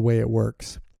just the way it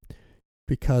works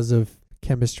because of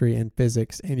chemistry and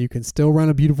physics. And you can still run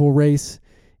a beautiful race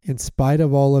in spite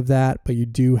of all of that, but you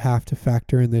do have to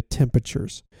factor in the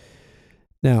temperatures.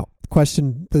 Now,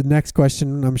 the next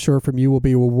question I'm sure from you will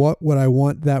be, well, what would I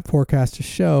want that forecast to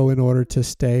show in order to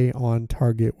stay on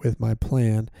target with my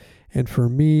plan? And for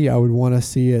me, I would want to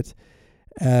see it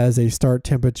as a start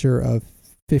temperature of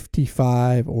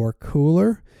 55 or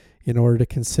cooler in order to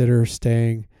consider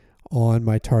staying on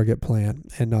my target plan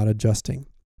and not adjusting.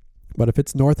 But if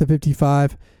it's north of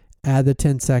 55, add the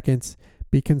 10 seconds,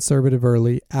 be conservative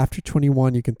early. After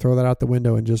 21, you can throw that out the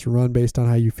window and just run based on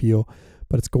how you feel,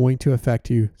 but it's going to affect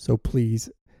you, so please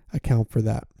account for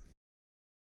that.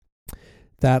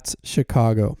 That's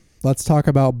Chicago. Let's talk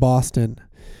about Boston.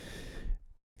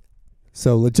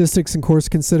 So logistics and course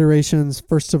considerations.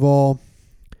 First of all,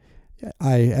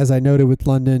 as I noted with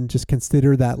London, just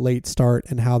consider that late start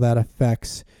and how that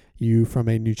affects you from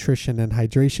a nutrition and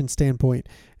hydration standpoint,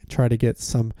 and try to get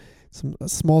some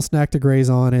small snack to graze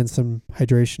on and some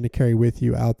hydration to carry with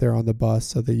you out there on the bus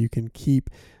so that you can keep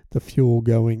the fuel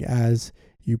going as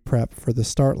you prep for the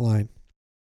start line.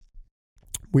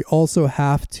 We also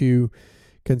have to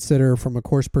consider from a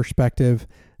course perspective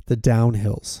the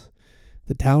downhills.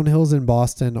 The downhills in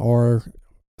Boston are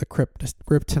the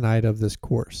kryptonite of this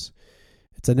course.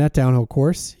 It's a net downhill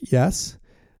course, yes,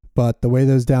 but the way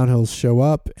those downhills show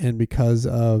up and because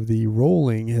of the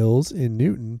rolling hills in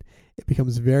Newton, it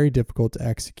becomes very difficult to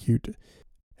execute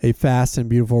a fast and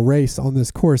beautiful race on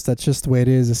this course. That's just the way it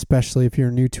is, especially if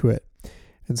you're new to it.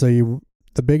 And so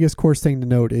the biggest course thing to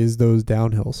note is those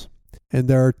downhills. And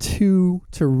there are two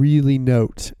to really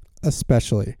note,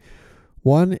 especially.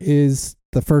 One is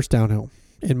the first downhill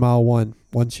in mile 1.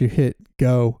 Once you hit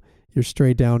go, you're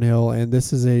straight downhill. And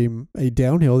this is a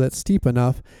downhill that's steep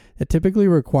enough that typically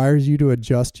requires you to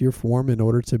adjust your form in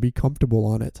order to be comfortable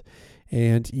on it.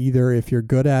 And either if you're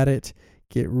good at it,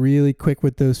 get really quick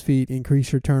with those feet,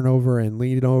 increase your turnover and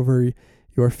lean over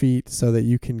your feet so that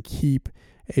you can keep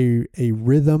a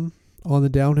rhythm on the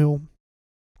downhill.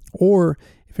 Or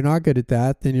if you're not good at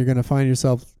that, then you're going to find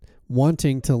yourself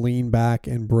wanting to lean back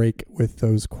and brake with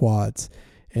those quads.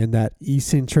 And that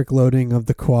eccentric loading of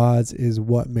the quads is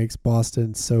what makes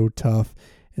Boston so tough.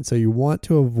 And so you want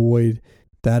to avoid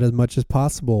that as much as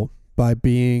possible by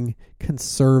being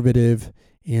conservative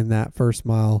in that first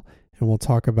mile. And we'll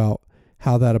talk about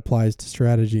how that applies to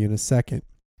strategy in a second.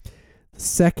 The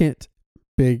second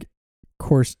big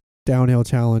course downhill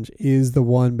challenge is the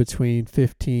one between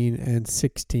 15 and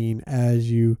 16 as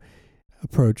you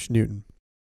approach Newton.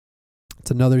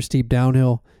 It's another steep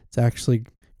downhill. It's actually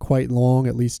quite long,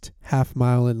 at least half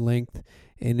mile in length,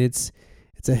 and it's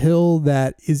a hill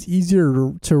that is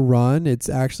easier to run. It's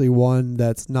actually one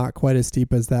that's not quite as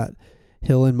steep as that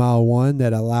hill in mile 1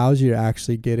 that allows you to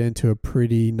actually get into a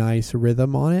pretty nice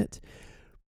rhythm on it.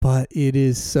 But it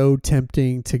is so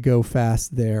tempting to go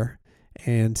fast there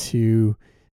and to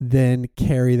then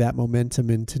carry that momentum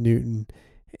into Newton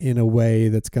in a way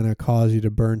that's going to cause you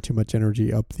to burn too much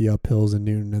energy up the uphills in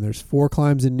Newton. And there's 4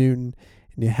 climbs in Newton,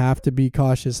 and you have to be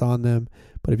cautious on them.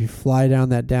 But if you fly down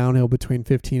that downhill between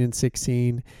 15 and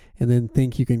 16 and then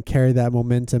think you can carry that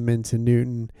momentum into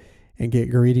Newton and get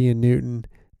greedy in Newton,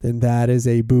 then that is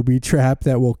a booby trap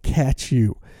that will catch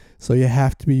you. So you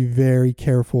have to be very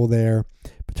careful there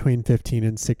between 15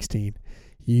 and 16.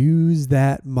 Use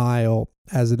that mile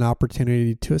as an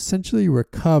opportunity to essentially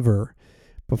recover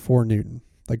before Newton.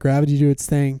 Let gravity do its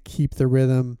thing, keep the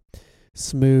rhythm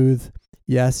smooth.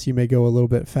 Yes, you may go a little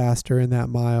bit faster in that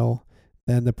mile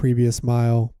than the previous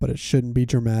mile, but it shouldn't be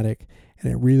dramatic.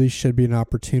 And it really should be an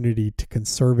opportunity to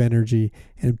conserve energy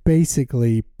and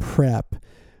basically prep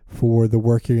for the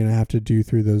work you're going to have to do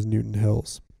through those Newton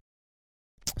hills.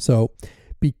 So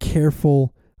be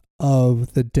careful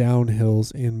of the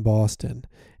downhills in Boston.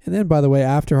 And then, by the way,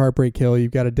 after Heartbreak Hill,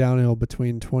 you've got a downhill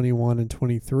between 21 and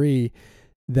 23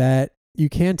 that you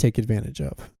can take advantage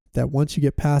of. That once you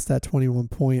get past that 21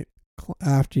 point,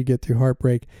 after you get through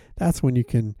Heartbreak, that's when you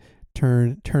can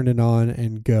turn it on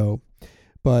and go.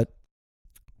 But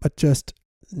just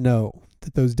know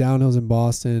that those downhills in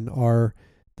Boston are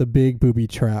the big booby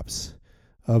traps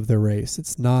of the race.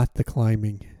 It's not the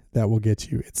climbing that will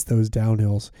get you. It's those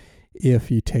downhills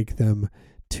if you take them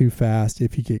too fast,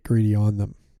 if you get greedy on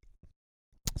them.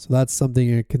 So that's something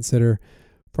to consider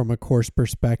from a course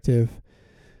perspective.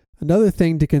 Another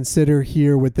thing to consider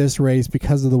here with this race,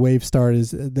 because of the wave start,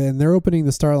 is then they're opening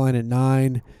the start line at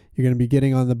 9. You're going to be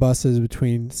getting on the buses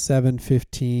between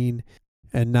 7:15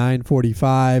 at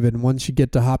 9:45. And once you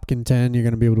get to Hopkinton, you're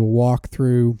going to be able to walk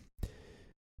through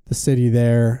the city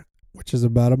there, which is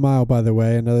about a mile, by the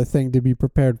way, another thing to be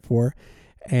prepared for,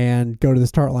 and go to the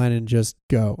start line and just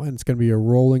go. And it's going to be a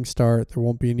rolling start. There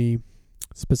won't be any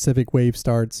specific wave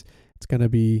starts. It's going to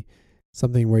be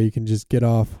something where you can just get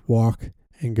off, walk,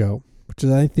 and go, which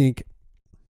is, I think,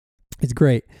 it's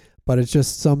great. But it's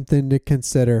just something to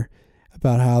consider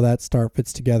about how that start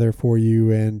fits together for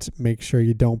you, and make sure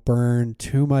you don't burn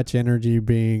too much energy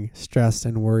being stressed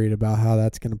and worried about how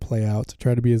that's going to play out. So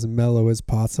try to be as mellow as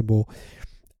possible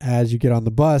as you get on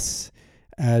the bus,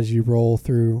 as you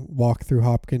walk through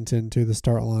Hopkinton to the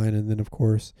start line, and then, of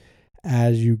course,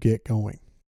 as you get going.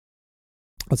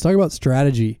 Let's talk about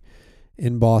strategy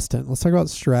in Boston.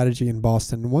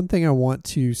 One thing I want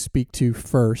to speak to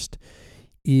first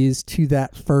is to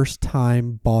that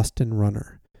first-time Boston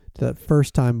runner.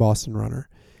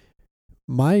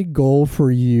 My goal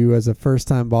for you as a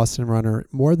first-time Boston runner,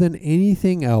 more than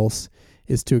anything else,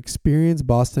 is to experience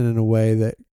Boston in a way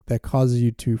that causes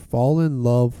you to fall in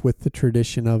love with the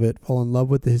tradition of it, fall in love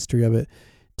with the history of it,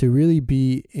 to really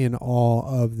be in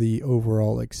awe of the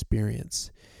overall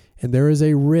experience. And there is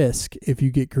a risk, if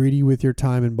you get greedy with your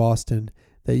time in Boston,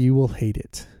 that you will hate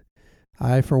it.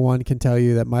 I, for one, can tell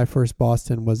you that my first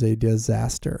Boston was a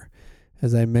disaster.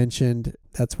 As I mentioned,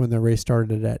 that's when the race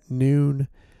started at noon.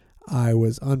 I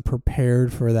was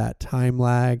unprepared for that time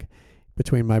lag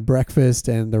between my breakfast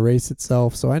and the race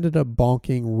itself. So I ended up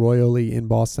bonking royally in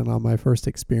Boston on my first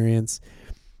experience,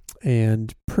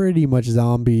 and pretty much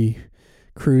zombie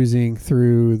cruising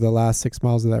through the last 6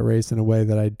 miles of that race in a way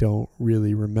that I don't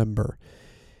really remember.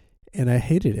 And I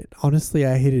hated it. Honestly,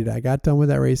 I hated it. I got done with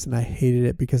that race and I hated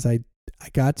it because I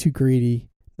got too greedy,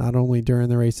 not only during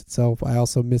the race itself, I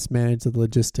also mismanaged the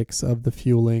logistics of the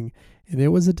fueling, and it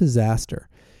was a disaster.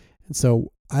 And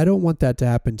so I don't want that to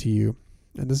happen to you.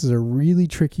 And this is a really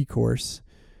tricky course,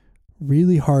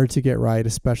 really hard to get right,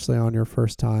 especially on your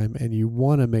first time. And you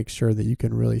want to make sure that you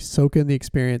can really soak in the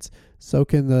experience,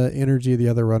 soak in the energy of the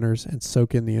other runners, and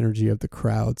soak in the energy of the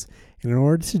crowds. And in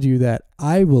order to do that,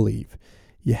 I believe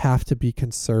you have to be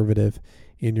conservative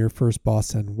in your first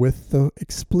Boston, with the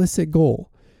explicit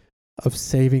goal of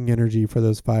saving energy for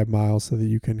those 5 miles so that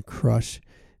you can crush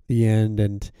the end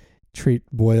and treat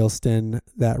Boylston,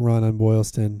 that run on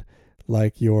Boylston,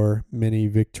 like your mini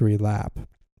victory lap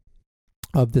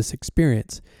of this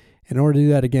experience. In order to do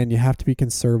that, again, you have to be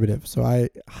conservative. So I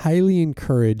highly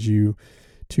encourage you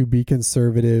to be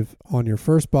conservative on your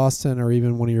first Boston, or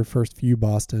even one of your first few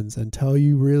Bostons, until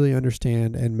you really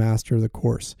understand and master the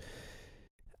course.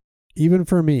 Even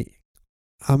for me,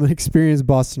 I'm an experienced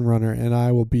Boston runner, and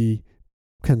I will be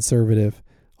conservative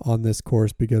on this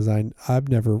course because I've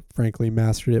never, frankly,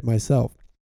 mastered it myself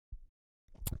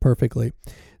perfectly.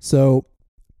 So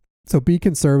be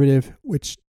conservative,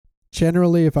 which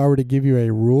generally, if I were to give you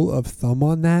a rule of thumb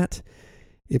on that,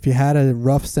 if you had a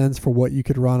rough sense for what you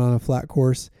could run on a flat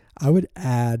course, I would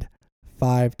add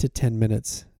 5 to 10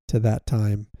 minutes to that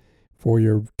time for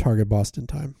your target Boston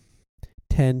time.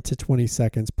 10 to 20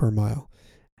 seconds per mile.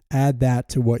 Add that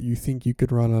to what you think you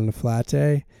could run on a flat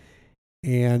day,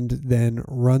 and then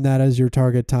run that as your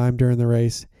target time during the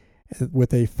race,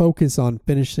 with a focus on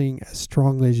finishing as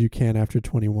strongly as you can after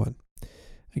 21.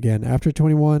 Again, after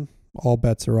 21, all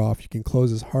bets are off. You can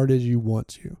close as hard as you want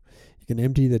to. You can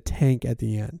empty the tank at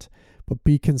the end, but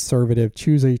be conservative.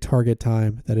 Choose a target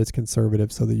time that is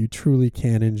conservative so that you truly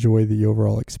can enjoy the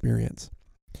overall experience.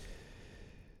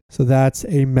 So that's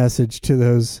a message to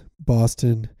those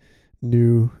Boston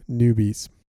newbies.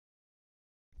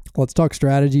 Let's talk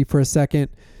strategy for a second.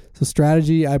 So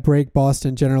strategy, I break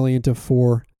Boston generally into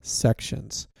 4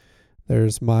 sections.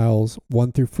 There's miles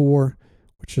 1 through 4,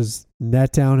 which is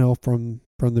net downhill from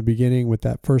the beginning, with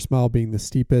that first mile being the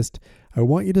steepest. I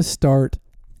want you to start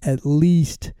at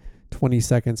least 20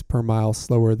 seconds per mile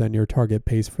slower than your target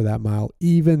pace for that mile,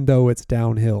 even though it's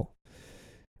downhill,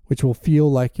 which will feel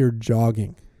like you're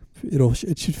jogging.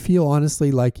 It should feel,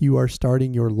 honestly, like you are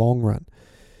starting your long run.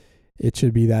 It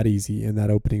should be that easy in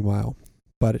that opening mile,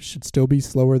 but it should still be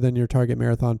slower than your target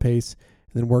marathon pace,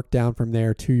 and then work down from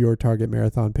there to your target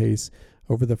marathon pace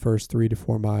over the first 3 to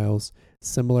 4 miles,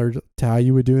 similar to how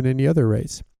you would do in any other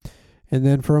race. And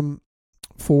then from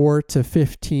 4 to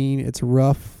 15, it's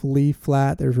roughly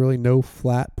flat. There's really no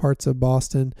flat parts of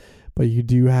Boston, but you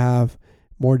do have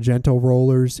more gentle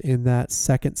rollers in that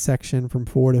second section from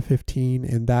 4 to 15,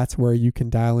 and that's where you can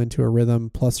dial into a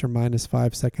rhythm plus or minus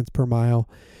 5 seconds per mile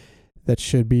that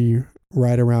should be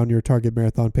right around your target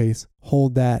marathon pace.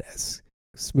 Hold that as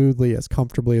smoothly, as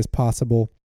comfortably as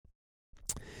possible.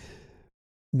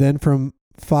 Then from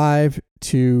 5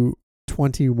 to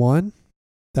 21,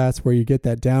 That's where you get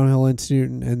that downhill into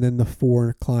Newton and then the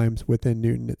 4 climbs within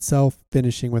Newton itself,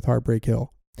 finishing with Heartbreak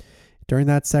Hill. During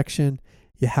that section,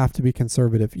 you have to be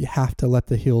conservative. You have to let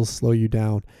the hills slow you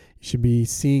down. You should be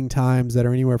seeing times that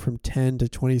are anywhere from 10 to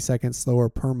 20 seconds slower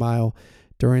per mile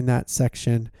during that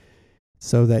section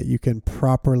so that you can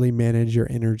properly manage your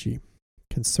energy.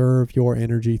 Conserve your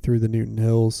energy through the Newton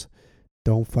Hills.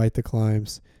 Don't fight the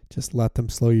climbs. Just let them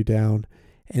slow you down.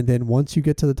 And then once you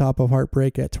get to the top of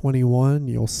Heartbreak at 21,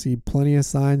 you'll see plenty of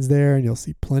signs there and you'll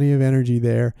see plenty of energy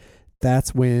there.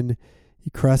 That's when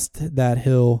you crest that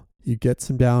hill, you get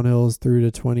some downhills through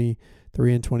to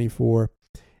 23 and 24,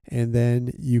 and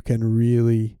then you can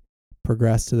really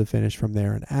progress to the finish from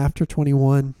there. And after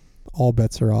 21, all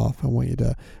bets are off. I want you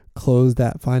to close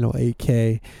that final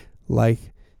 8K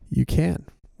like you can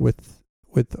with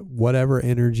whatever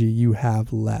energy you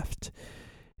have left.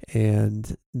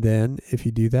 And then if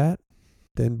you do that,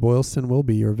 then Boylston will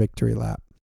be your victory lap.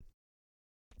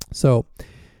 So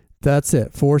that's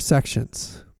it. 4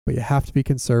 sections, but you have to be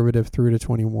conservative through to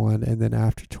 21. And then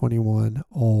after 21,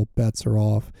 all bets are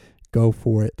off. Go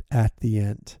for it at the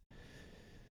end.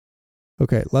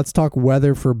 Okay, let's talk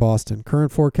weather for Boston.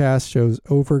 Current forecast shows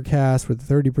overcast with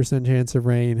a 30% chance of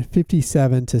rain,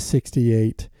 57 to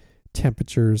 68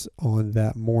 temperatures on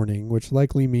that morning, which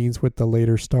likely means with the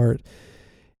later start,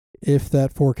 if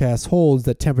that forecast holds,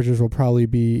 that temperatures will probably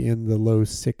be in the low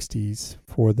 60s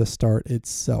for the start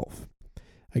itself.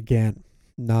 Again,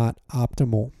 not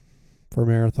optimal for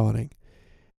marathoning.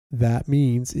 That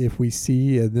means if we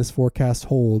see, and this forecast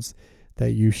holds,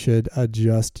 that you should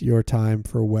adjust your time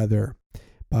for weather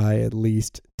by at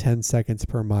least 10 seconds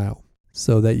per mile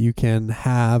so that you can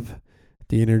have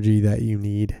the energy that you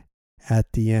need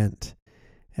at the end.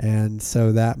 And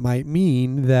so that might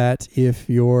mean that if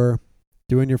you're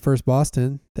doing your first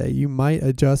Boston, that you might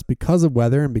adjust because of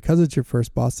weather, and because it's your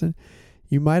first Boston,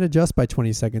 you might adjust by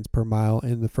 20 seconds per mile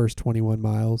in the first 21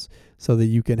 miles so that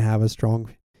you can have a strong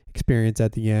experience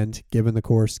at the end, given the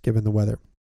course, given the weather.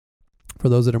 For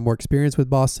those that are more experienced with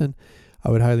Boston,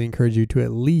 I would highly encourage you to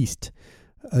at least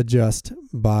adjust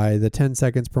by the 10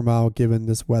 seconds per mile given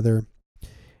this weather.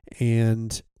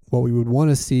 And what we would want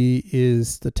to see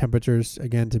is the temperatures,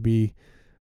 again, to be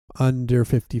under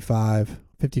 55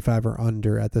 or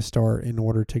under at the start in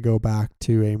order to go back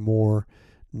to a more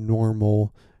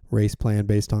normal race plan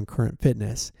based on current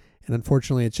fitness. And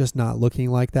unfortunately, it's just not looking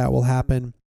like that will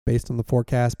happen based on the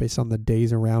forecast, based on the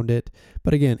days around it.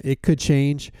 But again, it could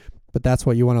change, but that's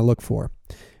what you want to look for.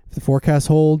 If the forecast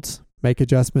holds, make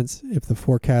adjustments. If the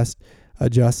forecast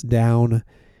adjusts down,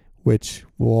 which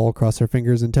we'll all cross our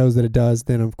fingers and toes that it does,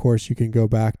 then of course you can go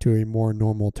back to a more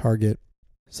normal target.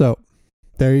 So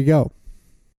there you go.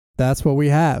 That's what we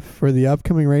have for the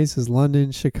upcoming races: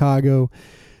 London, Chicago,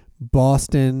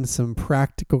 Boston, some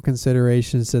practical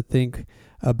considerations to think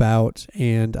about.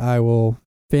 And I will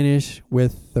finish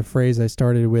with the phrase I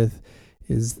started with,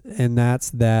 and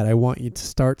that's that I want you to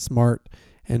start smart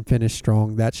and finish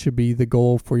strong. That should be the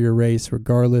goal for your race,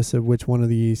 regardless of which one of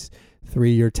these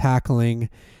 3 you're tackling.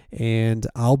 And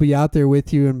I'll be out there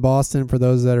with you in Boston for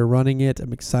those that are running it.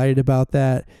 I'm excited about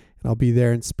that. And I'll be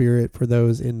there in spirit for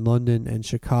those in London and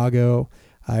Chicago.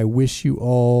 I wish you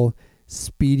all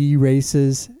speedy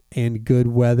races and good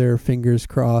weather. Fingers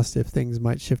crossed if things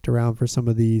might shift around for some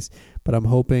of these. But I'm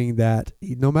hoping that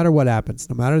no matter what happens,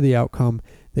 no matter the outcome,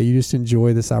 that you just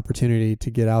enjoy this opportunity to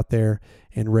get out there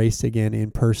and race again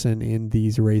in person in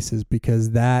these races,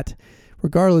 because that,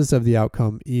 regardless of the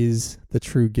outcome, is the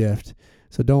true gift.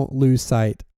 So don't lose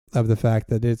sight of the fact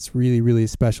that it's really, really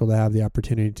special to have the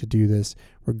opportunity to do this,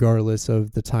 regardless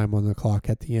of the time on the clock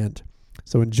at the end.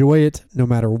 So enjoy it no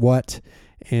matter what.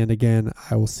 And again,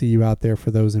 I will see you out there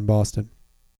for those in Boston.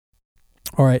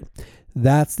 All right,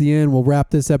 that's the end. We'll wrap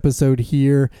this episode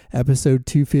here, episode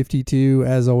 252.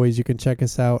 As always, you can check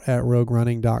us out at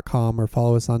roguerunning.com or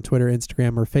follow us on Twitter,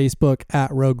 Instagram, or Facebook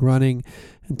at Rogue Running.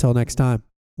 Until next time,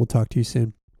 we'll talk to you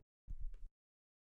soon.